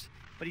creeps,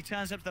 but he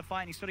turns up to the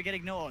fight and he sort of get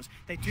ignored.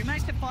 They do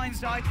manage to find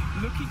Zai,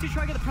 looking to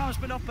try and get the primal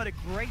split off, but a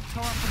great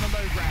torrent from the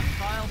low ground.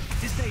 Kyle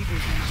disables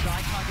him,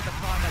 Zai can't get the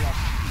primal off.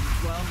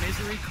 Well,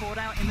 Misery caught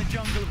out in the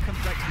jungle of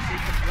CompLexity.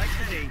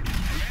 CompLexity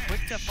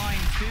quick to find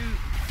 2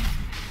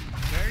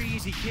 very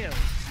easy kills.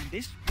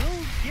 This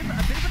will give a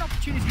bit of an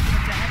opportunity for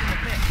them to head in the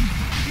pit.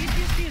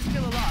 CCSD is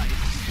still alive.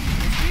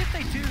 We'll see if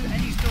they do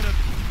any sort of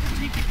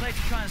sneaky play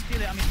to try and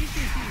steal it. I mean,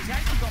 CCSD has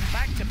actually gone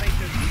back to base,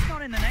 so he's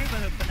not in the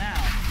neighborhood for now.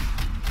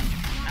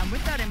 And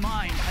with that in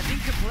mind, I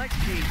think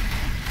CompLexity,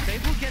 they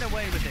will get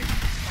away with it.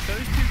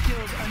 Those 2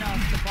 kills are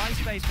enough to buy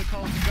space for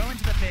Cole to go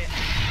into the pit,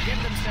 give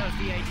themselves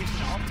the Aegis,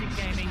 and Optic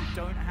Gaming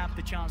don't have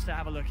the chance to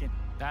have a look in.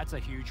 That's a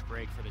huge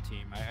break for the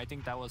team. I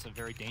think that was a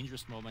very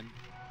dangerous moment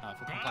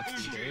for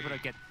CompLexity. They're able to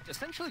get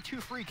essentially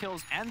 2 free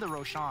kills and the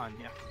Roshan.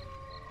 Yeah,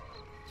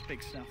 it's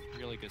big stuff.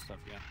 Really good stuff,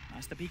 yeah.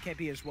 Nice. The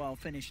BKB as well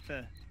finished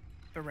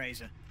for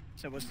Razor.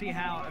 So we'll see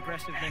how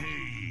aggressive they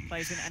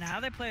plays in and how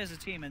they play as a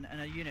team and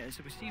a unit.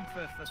 So we've seen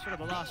for sort of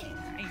the last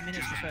 8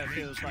 minutes or so, it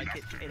feels like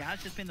it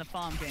has just been the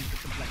farm game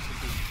for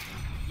CompLexity.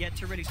 Yet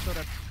to really sort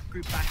of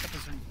group back up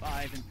as a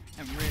 5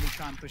 and really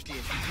try and push the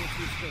issue. Tier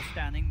 2 is still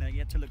standing. They're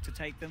yet to look to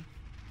take them.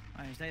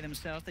 Whereas they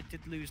themselves, they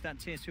did lose that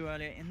Tier 2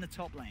 earlier in the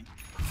top lane.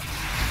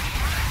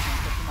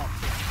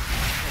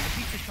 They're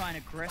looking to try and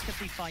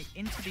aggressively fight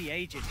into the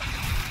Aegis.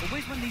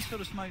 Always when these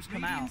sort of smokes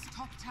come out,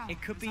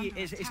 it could be,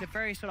 it's a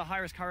very sort of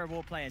high-risk,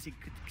 high-reward players. It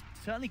could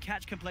certainly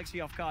catch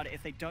CompLexity off guard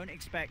if they don't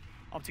expect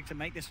Optic to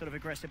make this sort of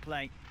aggressive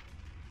play.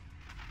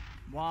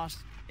 Whilst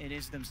it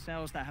is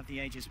themselves that have the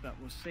Aegis, but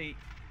we'll see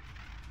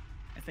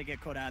if they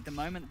get caught out. At the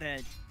moment,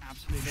 they're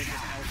absolutely just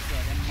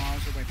elsewhere. They're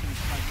miles away from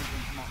this fight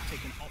from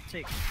Optic, and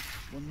Optic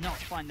will not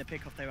find the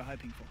pick-off they were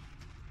hoping for.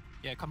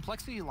 Yeah,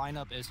 CompLexity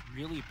lineup is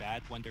really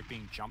bad when they're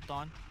being jumped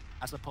on,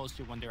 as opposed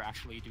to when they're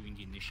actually doing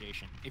the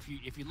initiation. If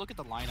you look at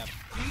the lineup,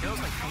 it feels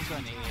like Kunkka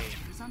and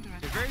AA,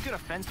 they're very good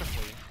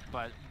offensively,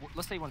 but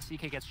let's say when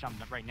CK gets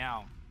jumped right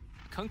now,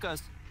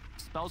 Kunkka's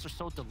spells are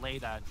so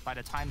delayed that by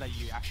the time that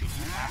you actually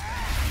do pass them,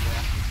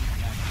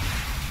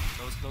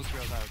 those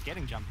heroes that are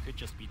getting jumped could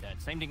just be dead.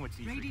 Same thing with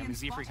Z-Freak. I mean,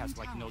 Z-Freak has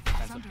like no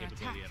defensive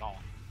capability at all.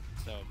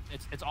 So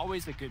it's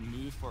always a good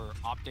move for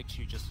Optic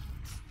to just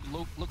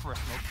look for a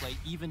smoke play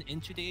even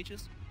into the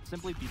Aegis,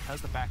 simply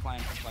because the backline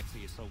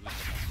CompLexity is so weak.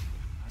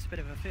 That's a bit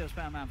of a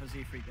feels-bound man for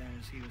Z-Freak there,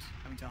 as he was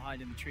having to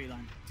hide in the tree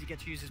line. Does he get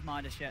to use his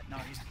Midas yet? No,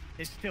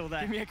 he's still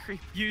there. Give me a creep.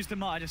 Use the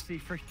Midas,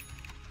 Z-Freak.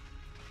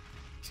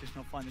 He's just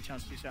not finding the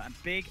chance to do so. And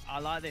big, I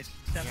like this.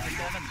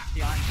 7-7,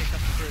 the iron pick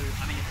up through.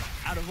 I mean,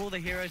 out of all the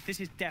heroes, this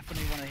is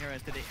definitely one of the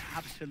heroes that it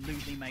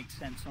absolutely makes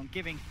sense on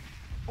giving,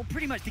 or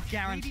pretty much the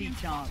guaranteed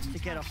chance to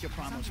get off your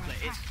primal split.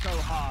 It's so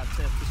hard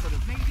to sort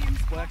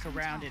of work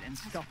around it and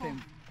stop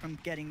him from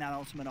getting that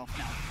ultimate off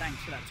now, thanks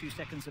to that 2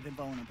 seconds of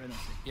invulnerability.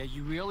 Yeah,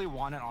 you really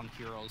want it on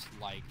heroes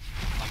like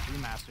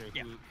Brewmaster,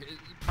 who his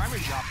primary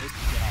job is to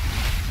get off.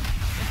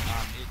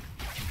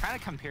 It kind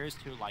of compares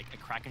to like a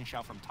Kraken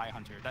Shell from TIE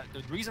Hunter.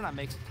 The reason that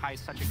makes TIE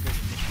such a good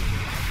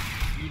initiator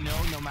is you know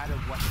no matter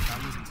what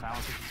guns and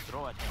silencers you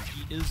throw at him,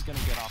 he is going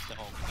to get off the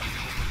ult.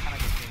 It's kind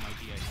of the same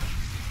idea.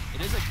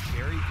 It is a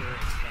very, very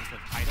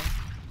expensive item,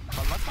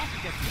 but let's not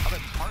forget the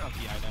other part of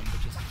the item,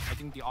 which is, I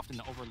think, the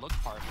often overlooked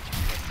part, which is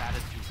the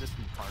status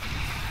resistant part.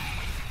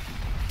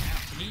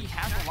 He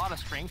has a lot of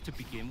strength to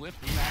begin with.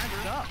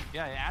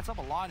 Yeah, it adds up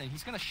a lot, and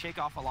he's going to shake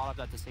off a lot of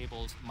that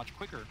disables much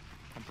quicker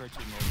compared to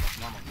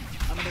normal.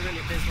 I mean,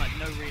 there's like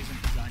no reason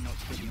for Zai not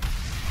to do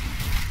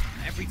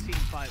it. Every team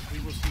fight, we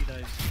will see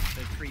those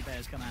 3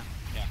 bears come out.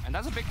 Yeah, and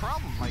that's a big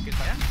problem. Like, it's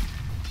like,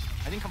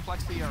 I think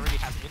CompLexity already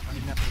has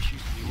enough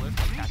issues to deal with,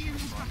 like catching the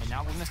storm. And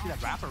now we're going to see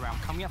that wraparound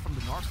coming up from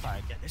the north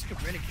side. Yeah, this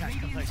could really catch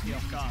CompLexity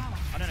off guard.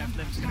 I don't know if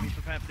Limp's going to be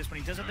prepared for this one.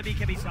 He does have the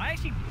BKB, so I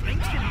actually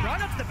blinks in,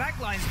 run up to the back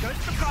lines, goes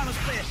to the primal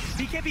split.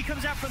 BKB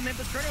comes out from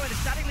Limp, but straight away the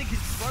static link is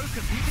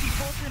broken. He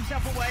forces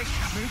himself away.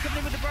 Moon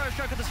coming in with the Burrow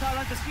Stroke at the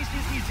sideline. The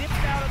CCSD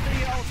zips out of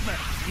the ultimate.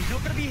 He's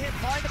not going to be hit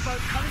by the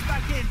boat, comes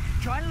back in,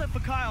 trying to look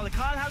for Kyle.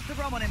 Kyle has the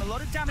rum on him. A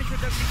lot of damage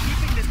reduction,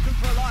 keeping this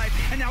Cooper alive.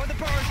 And now with the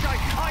Burrow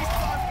Strike, Ice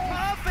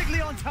Blast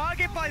perfectly on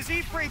target by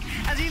Z-Freak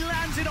as he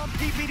lands it on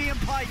PPD and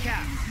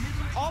Pycat.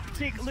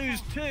 Optic lose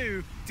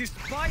 2,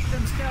 despite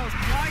themselves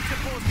trying to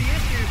force the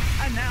issue,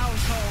 and now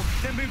Cole,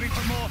 they're moving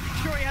for more.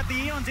 Sure, he had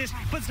the Eon disc,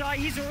 but Zai,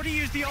 he's already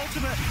used the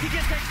ultimate. He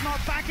gets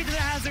X-Mark back into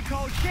the hands of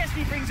Cole.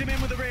 Chesney brings him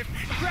in with a rift,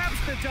 grabs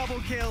the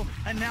double kill,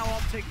 and now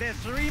Optic, they're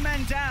 3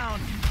 men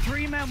down,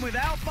 3 men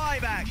without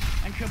buyback,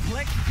 and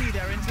CompLexity,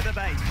 they're into the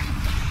base.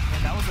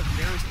 And that was a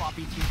very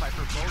sloppy team fight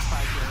for both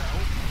sides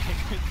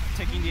here.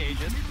 Taking the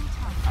Aegis.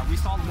 We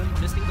saw Limp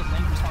missing the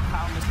link, we saw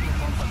Kyle missing the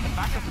link, but the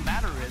fact of the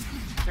matter is,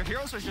 their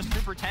heroes are just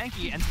super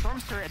tanky, and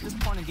Stormster at this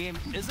point in the game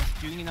isn't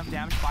doing enough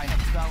damage by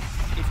himself.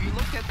 If you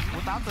look at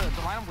without the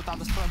lineup without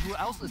the Storm, who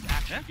else is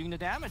actually doing the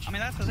damage? I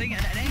mean, that's the thing,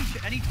 and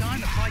any time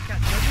that Pycat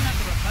doesn't have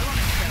the repel on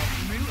himself,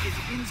 Moo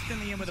is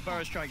instantly in with a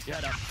Burrow Strike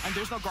setup. And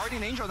there's no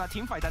Guardian Angel in that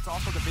team fight, that's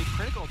also the big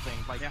critical thing.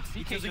 Like,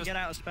 he doesn't get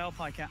out of spell,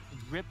 Pycat.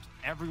 Ripped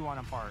everyone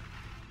apart.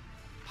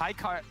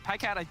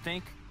 Pycat, I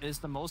think, is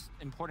the most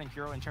important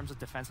hero in terms of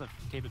defensive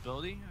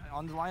capability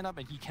on the lineup,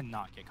 and he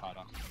cannot get caught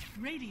up.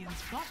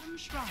 Radiant's bottom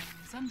shrine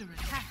is under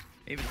attack.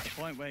 Even at the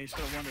point where you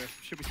sort of wonder,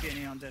 should we see an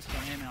Eon Disc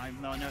on him?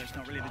 Even though I know it's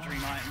not really the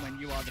dream item when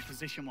you are the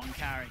position 1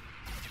 carry.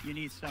 You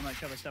need so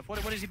much other stuff.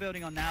 What is he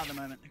building on now at the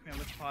moment?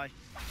 Which Pie?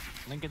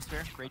 Lincoln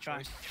Sphere, great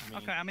choice.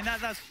 I mean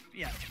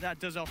that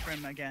does offer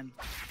him again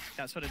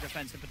that sort of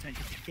defensive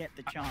potential to get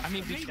the chance. I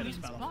mean, between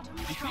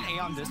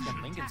Aeon Disc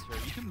and Lincoln Sphere,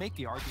 you can make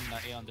the argument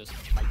that Aeon Disc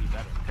might be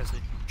better because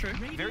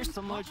very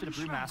similar to the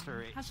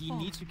Brewmaster, he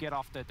needs to get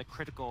off the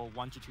critical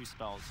 1 to 2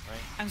 spells, right?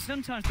 And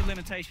sometimes the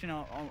limitation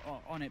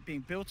on it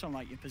being built on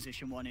like your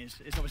position 1 is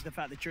obviously the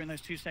fact that during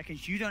those 2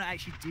 seconds you don't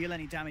actually deal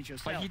any damage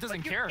yourself. But he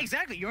doesn't care.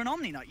 Exactly, you're an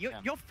Omni Knight.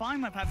 You're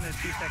fine with having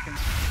those 2 seconds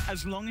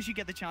as long as you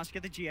get the chance to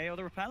get the GA or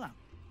the repel out.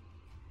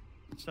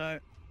 So,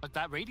 but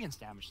that Radiance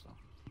damage though.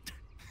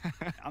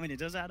 I mean, it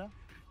does add up,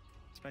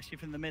 especially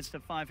from the midst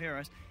of 5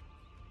 heroes.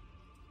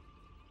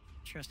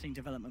 Interesting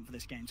development for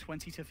this game.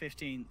 20 to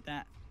 15.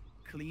 That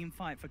clean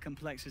fight for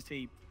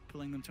Complexity,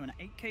 pulling them to an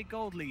 8k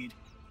gold lead.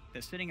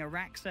 They're sitting a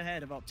racks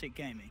ahead of Optic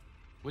Gaming.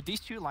 With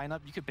these 2 lineup,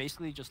 you could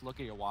basically just look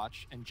at your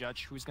watch and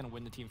judge who's going to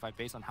win the team fight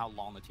based on how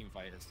long the team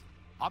fight is.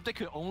 Optic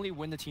could only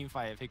win the team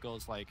fight if it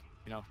goes like,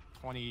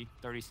 20,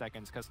 30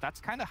 seconds, because that's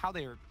kind of how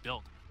they were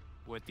built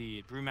with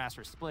the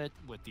Brewmaster split,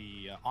 with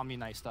the Omni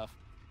Knight stuff.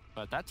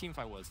 But that team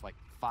fight was like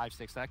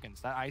 5-6 seconds.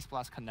 That Ice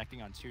Blast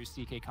connecting on 2,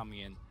 CK coming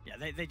in.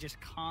 Yeah, they just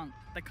can't.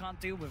 They can't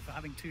deal with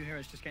having 2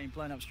 heroes just getting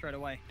blown up straight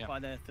away by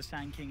the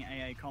Sand King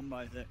AA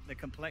combo. The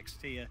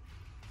Complexity are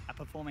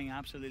performing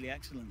absolutely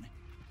excellently.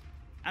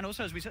 And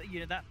also, as we said,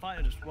 that fight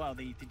as well,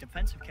 the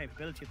defensive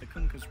capability of the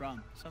Kunka's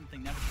run,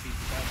 something never to be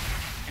forgotten.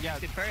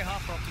 And it's very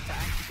hard for Optic to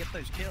actually get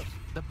those kills.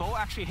 The bow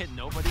actually hit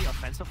nobody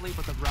offensively,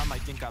 but the run I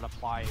think got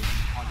applied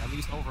on at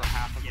least over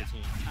half of the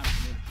team.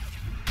 Absolutely.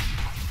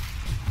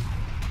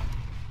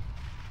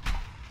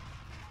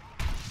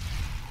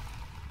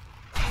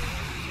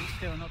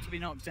 Still not to be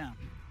knocked down.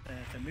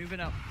 They're moving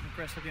up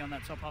aggressively on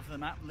that top half of the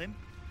map. Limp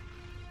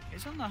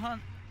is on the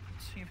hunt.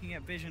 Let's see if he can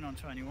get vision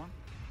onto anyone.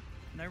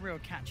 No real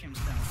catch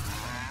himself.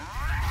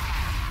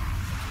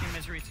 See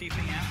Misery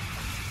TPing out.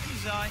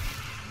 Zai.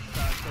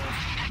 So of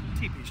course,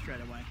 TP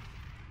straight away.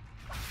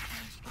 No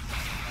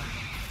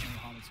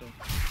harm at all.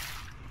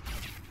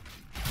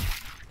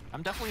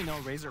 I'm definitely no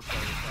Razor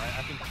player, so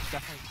I think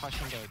definitely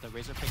crushing the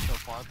Razor pick so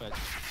far, but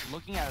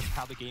looking at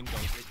how the game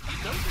goes,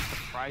 he does a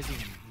surprising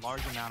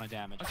large amount of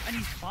damage. And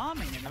he's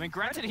farming. I mean,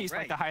 granted, he's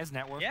like the highest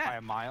net worth by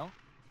a mile,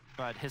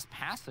 but his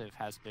passive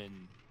has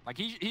been, like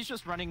he's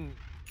just running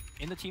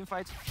in the team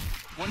fights.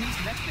 When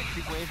he's next to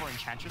Creep Wave or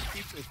Enchantress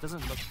Creeps, it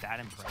doesn't look that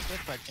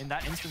impressive, but in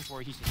that instance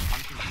where he's just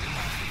punching the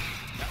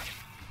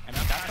and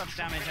that's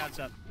damage adds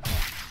up.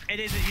 It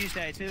is, as you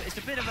say, it's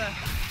a bit of a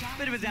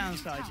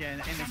downside,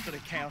 in this sort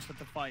of chaos of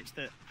the fights,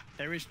 that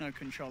there is no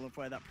control of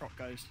where that proc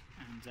goes,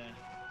 and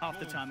half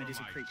the time it is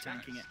a creep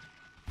tanking it,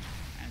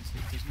 and so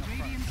it does not.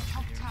 Radiant's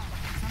top tower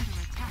is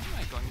under attack. Am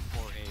I going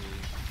for a?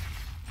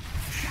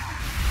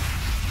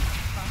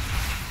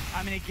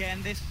 I mean,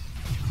 again,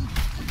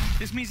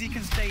 this means he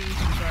can stay even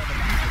further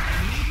back,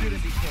 and he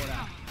shouldn't be caught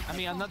out. I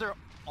mean, another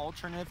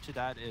alternative to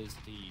that is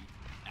the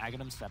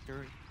Aghanim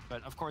Scepter.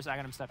 But of course,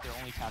 Aghanim Scepter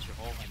only casts your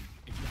ult, and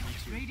if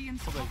you need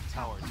to pull the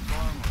tower,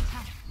 Storm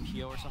or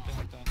heal or something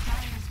like that.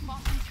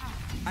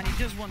 And he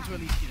does want to at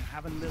least,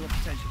 have a little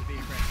potential to be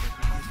aggressive.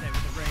 You say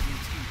with the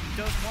Radiant team, he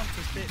does want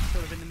to sit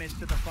sort of in the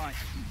midst of the fight,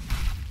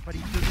 but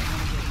he doesn't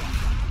want to go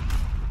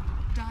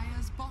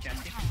on.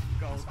 Jesse,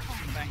 gold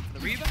in the bank for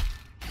the Reaver.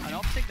 And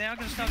Optic, they are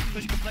going to start to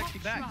push Complexity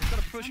back. They've got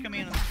a push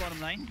coming in on the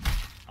bottom lane.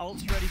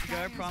 Ult's ready to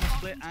go, Prana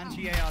Split and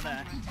GA are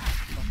there.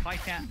 But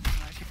Pycat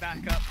actually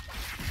back up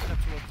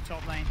towards the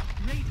top lane.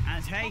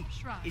 And hey,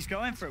 he's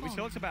going for it. We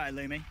talked about it,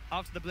 Lumi.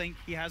 After the blink,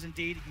 he has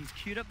indeed. He's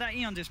queued up that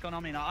Eon Disc on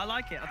Omni. Now, I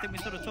like it. I think we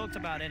sort of talked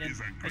about it. And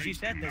as you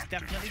said, there's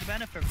definitely the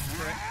benefit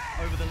for it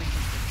over the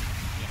Lincoln.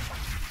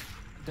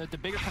 The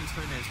bigger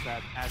concern is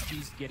that as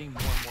he's getting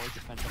more and more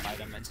defensive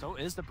item, and so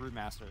is the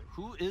Brewmaster,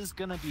 who is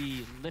going to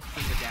be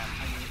lifting the damage?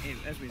 I mean,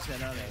 as we said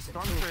earlier,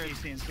 Stormster,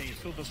 CNC,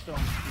 Silverstone,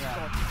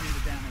 got to do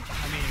the damage.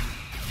 I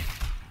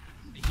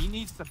mean, he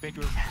needs the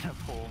bigger mana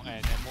pool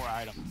and more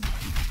items.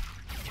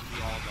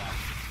 All of that.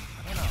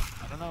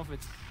 I don't know if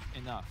it's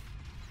enough.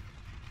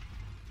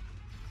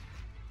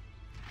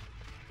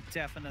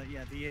 Definitely,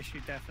 the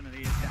issue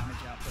definitely is damage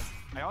output.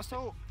 I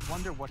also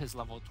wonder what his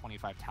level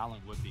 25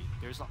 talent would be.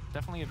 There's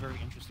definitely a very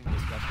interesting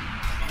discussion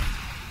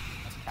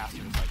as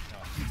casters like.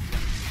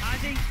 I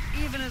think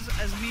even as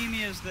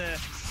memey as the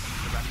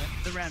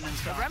Remnant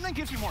stuff. The Remnant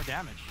gives you more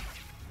damage.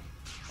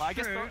 Well, I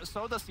guess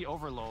so does the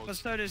Overload. But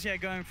so does, yeah,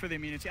 going for the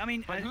immunity. I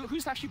mean, but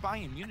who's actually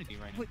buying immunity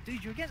right now? Wait,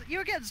 dude,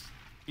 you're against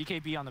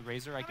BKB on the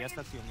Razor, I guess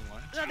that's the only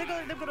one. No,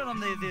 they've got it on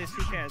the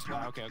CK as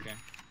well. Oh, okay.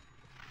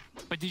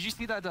 But did you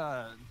see that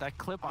that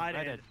clip on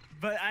Reddit?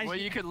 But where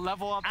you could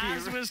level up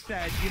as was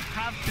said, you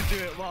have to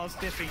do it while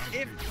stiffing.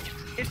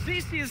 If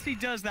CCSC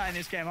does that in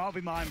this game, I'll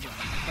be mind blown.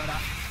 But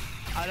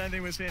I don't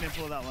think we're seeing him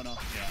pull that one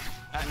off.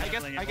 Yeah.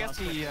 I guess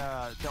the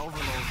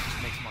Overload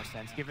just makes more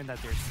sense, given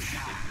that there's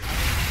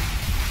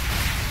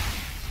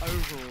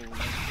overall,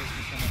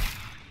 there's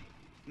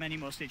many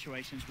more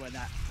situations where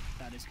that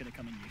is going to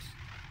come in use.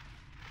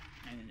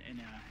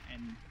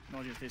 And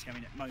not just this game, I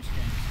mean, most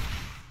games.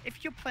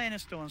 If you're playing a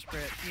Storm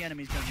Spirit, the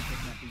enemy's going to be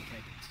picking up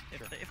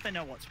BKBs, if they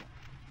know what's what.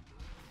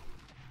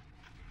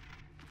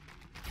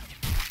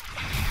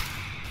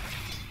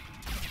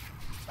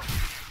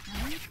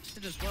 I'm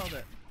interested as well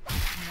that,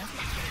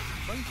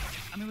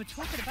 I mean, we're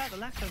talking about the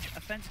lack of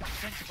offensive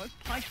potential. Both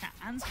Pycat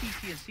and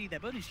CCSC, they're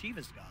both in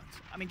Shiva's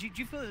guards. I mean, do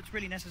you feel that it's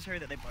really necessary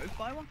that they both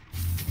buy one?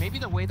 Maybe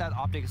the way that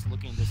Optic is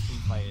looking at this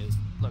team play is,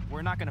 look,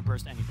 we're not going to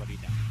burst anybody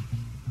down.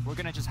 We're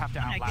going to just have to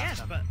outlast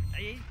them. But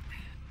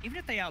even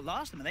if they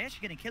outlast them, are they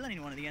actually going to kill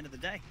anyone at the end of the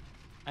day?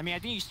 I mean, I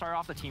think you start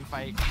off the team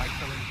fight by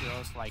killing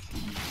heroes like the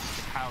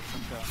Kyle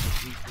from the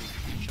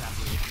Z3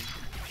 Apparition.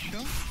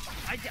 Sure.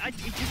 It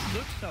just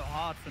looks so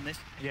hard from this.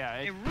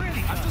 Yeah, it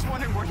really does. I'm just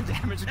wondering where the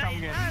damage is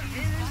coming in.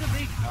 It is a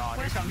big Oh,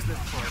 here comes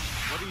this push.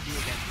 What do you do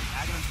against it?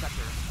 Aghanim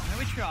Scepter. Let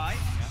me try.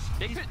 Yeah.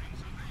 They could...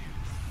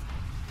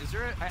 Is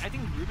there I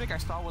think Rubik I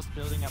saw was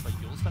building up a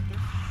Yule Scepter.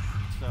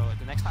 So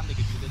the next time they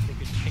could do this, they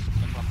could pick the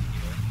up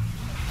here.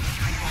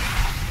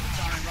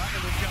 Right,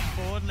 they will jump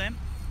forward, Limp.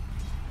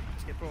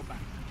 Let's get brought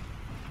back.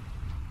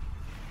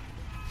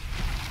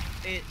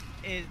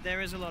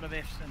 There is a lot of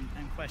ifs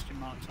and question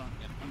marks on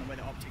the way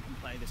that Optic can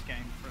play this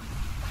game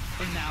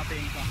from now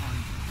being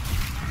behind.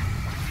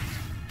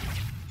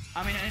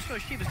 I mean, and it's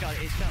what Shiva's got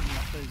is certainly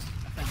offers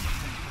offensive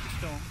potential for the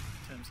Storm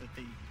in terms of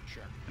the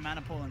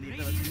mana pool and the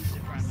ability to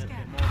stick around a little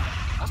bit more.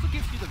 Also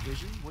gives you the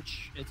vision,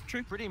 which is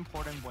pretty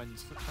important when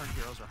certain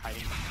heroes are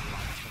hiding from the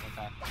line and stuff like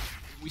that.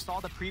 We saw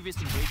the previous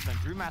engagement.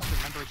 Brewmaster,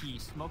 remember, he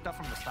smoked up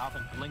from the south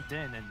and blinked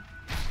in and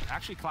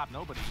actually clapped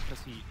nobody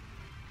because he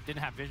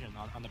didn't have vision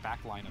on the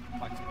back line of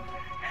CompLexity.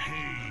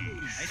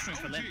 Nice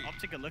for Limp.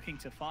 Optic are looking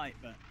to fight,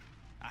 but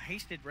a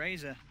hasted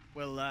Razor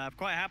will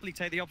quite happily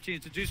take the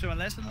opportunity to do so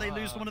unless they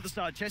lose someone at the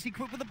start. Jesse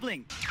quick with a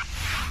blink.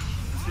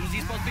 As soon as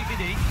he spots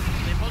BPD,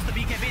 they post the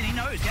BKB and he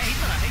knows, yeah, he's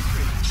got a haste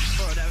through.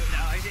 But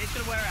it's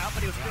going to wear out,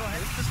 but he'll still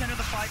head to the center of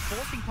the fight,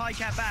 forcing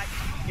Pycat back.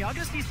 You are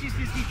going to see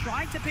CCSC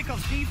trying to pick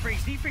off Z-Freak.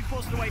 Z-Freak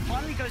forces away,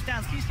 finally goes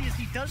down.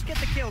 CCSC does get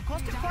the kill,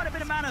 cost him quite a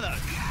bit of mana though.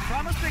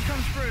 Primal Split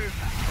comes through.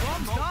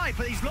 Bombs died,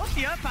 but he's lost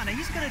the Earth Banner.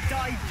 He's going to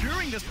die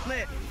during the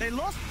split. They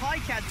lost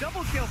Pycat,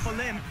 double kill for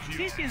Lim.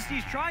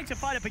 CCSC's trying to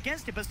fight up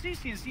against it, but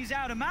CCSC's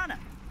out of mana.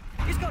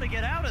 He's got to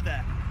get out of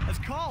there. As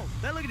Cole,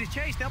 they're looking to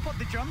chase. They'll put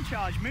the jump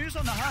charge. Moves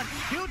on the hunt.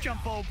 He'll jump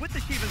forward with the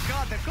Shiva's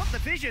Guard. They've got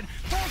the vision.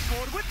 Falls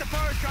forward with the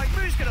Burrow Strike.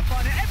 Move's going to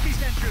find an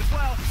epicenter as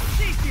well.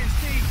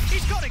 CCNC,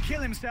 he's got to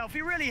kill himself.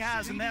 He really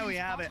has, and there we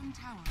have it.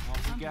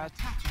 Well, we got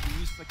to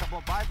use a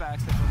couple of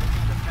buybacks if we're looking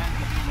to defend,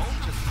 but the ult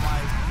just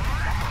flies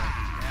somewhere.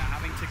 Yeah,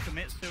 having to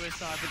commit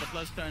suicide with the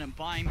Bloodstone and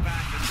buying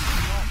back. This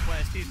is not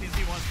where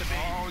CCNC wants to be.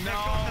 Oh, no.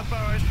 They've got the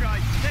Burrow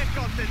Strike. They've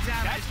got the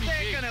damage.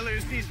 They're going to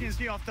lose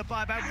CCNC off the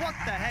buyback. What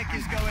the heck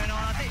is going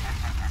on? I think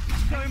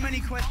so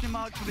many question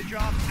marks for the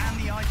draft and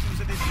the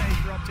items at this stage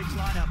for Optic's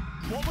lineup.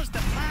 What was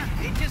the plan?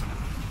 It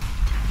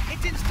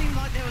didn't seem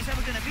like there was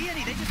ever going to be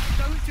any. They just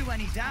don't do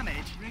any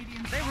damage.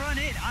 They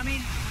run in. I mean,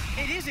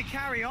 it is a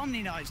carry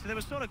Omni Knight, so there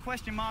was sort of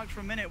question marks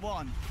from minute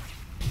one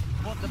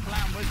what the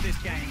plan was this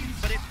game.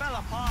 But it fell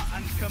apart,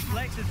 and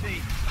CompLexity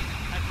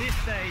at this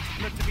stage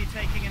looked to be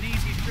taking an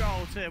easy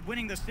stroll to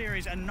winning the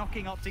series and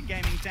knocking Optic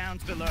Gaming down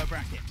to the lower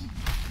bracket.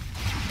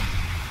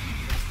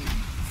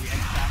 The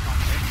edge back on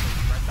this,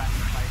 right back in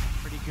the fight.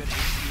 Pretty good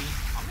HP.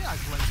 Omni Knight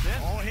glimpsed it.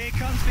 Oh, here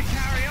comes the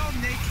carry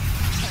Omni.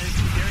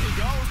 There he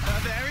goes.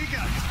 There he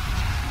goes.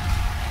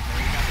 There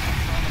he got the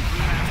control on the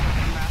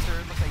Brewmaster.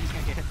 Looks like he's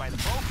going to get hit by the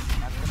poke.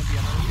 That's going to be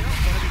another kill.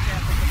 Got to be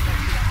careful because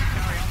that's the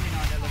carry Omni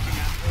Knight they're looking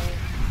at. All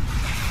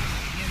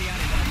near the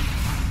alley there.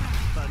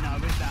 But no,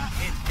 with that,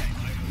 it's game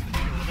over for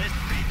sure. This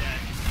will be dead.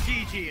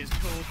 GG is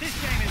cool. This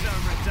game is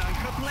over and done.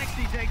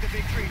 CompLexity take the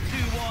victory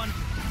 2-1.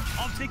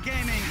 Optic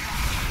Gaming,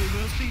 we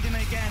will see them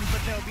again, but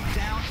they'll be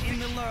down in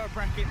the lower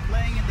bracket,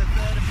 playing in the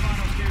third and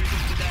final series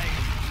of today.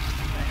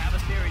 They have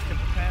a series to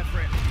prepare for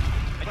it.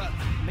 But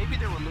maybe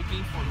they were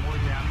looking for more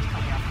damage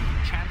coming out from the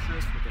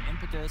Enchantress with the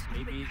impetus.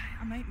 Maybe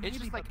it's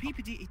just like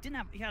PPD.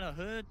 He had a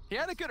herd. He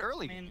had a good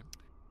early game.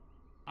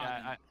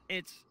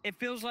 It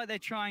feels like they're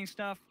trying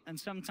stuff, and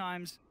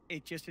sometimes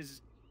it just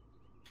is.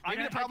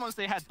 Maybe the problem was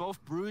they had both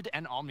Brood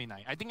and Omni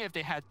Knight. I think if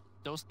they had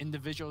those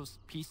individual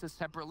pieces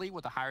separately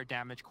with a higher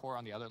damage core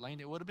on the other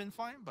lane, it would have been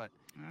fine. But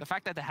the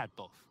fact that they had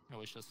both, it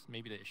was just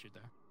maybe the issue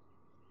there.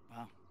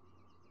 Wow.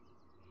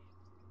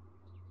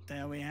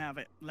 There we have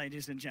it,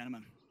 ladies and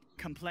gentlemen.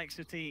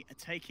 CompLexity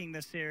taking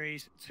the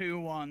series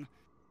 2-1.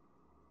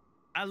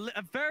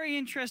 A very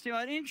interesting,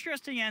 an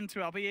interesting end to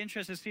it. I'll be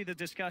interested to see the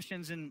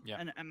discussions and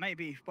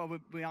maybe, well,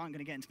 we aren't going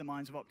to get into the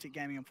minds of Optic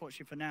Gaming,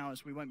 unfortunately, for now,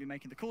 as we won't be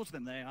making the call to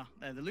them.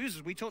 They're the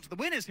losers. We talk to the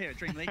winners here at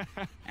Dreamleague,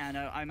 and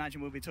I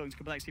imagine we'll be talking to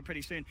CompLexity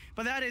pretty soon.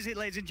 But that is it,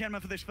 ladies and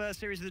gentlemen, for this first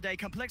series of the day.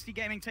 CompLexity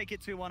Gaming take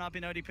it 2-1 up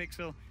in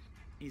ODPixel.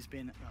 He's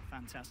been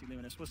fantastic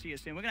doing this. We'll see you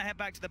soon. We're going to head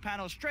back to the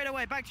panel straight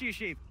away. Back to you,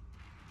 Sheep.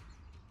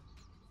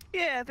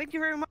 Yeah, thank you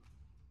very much.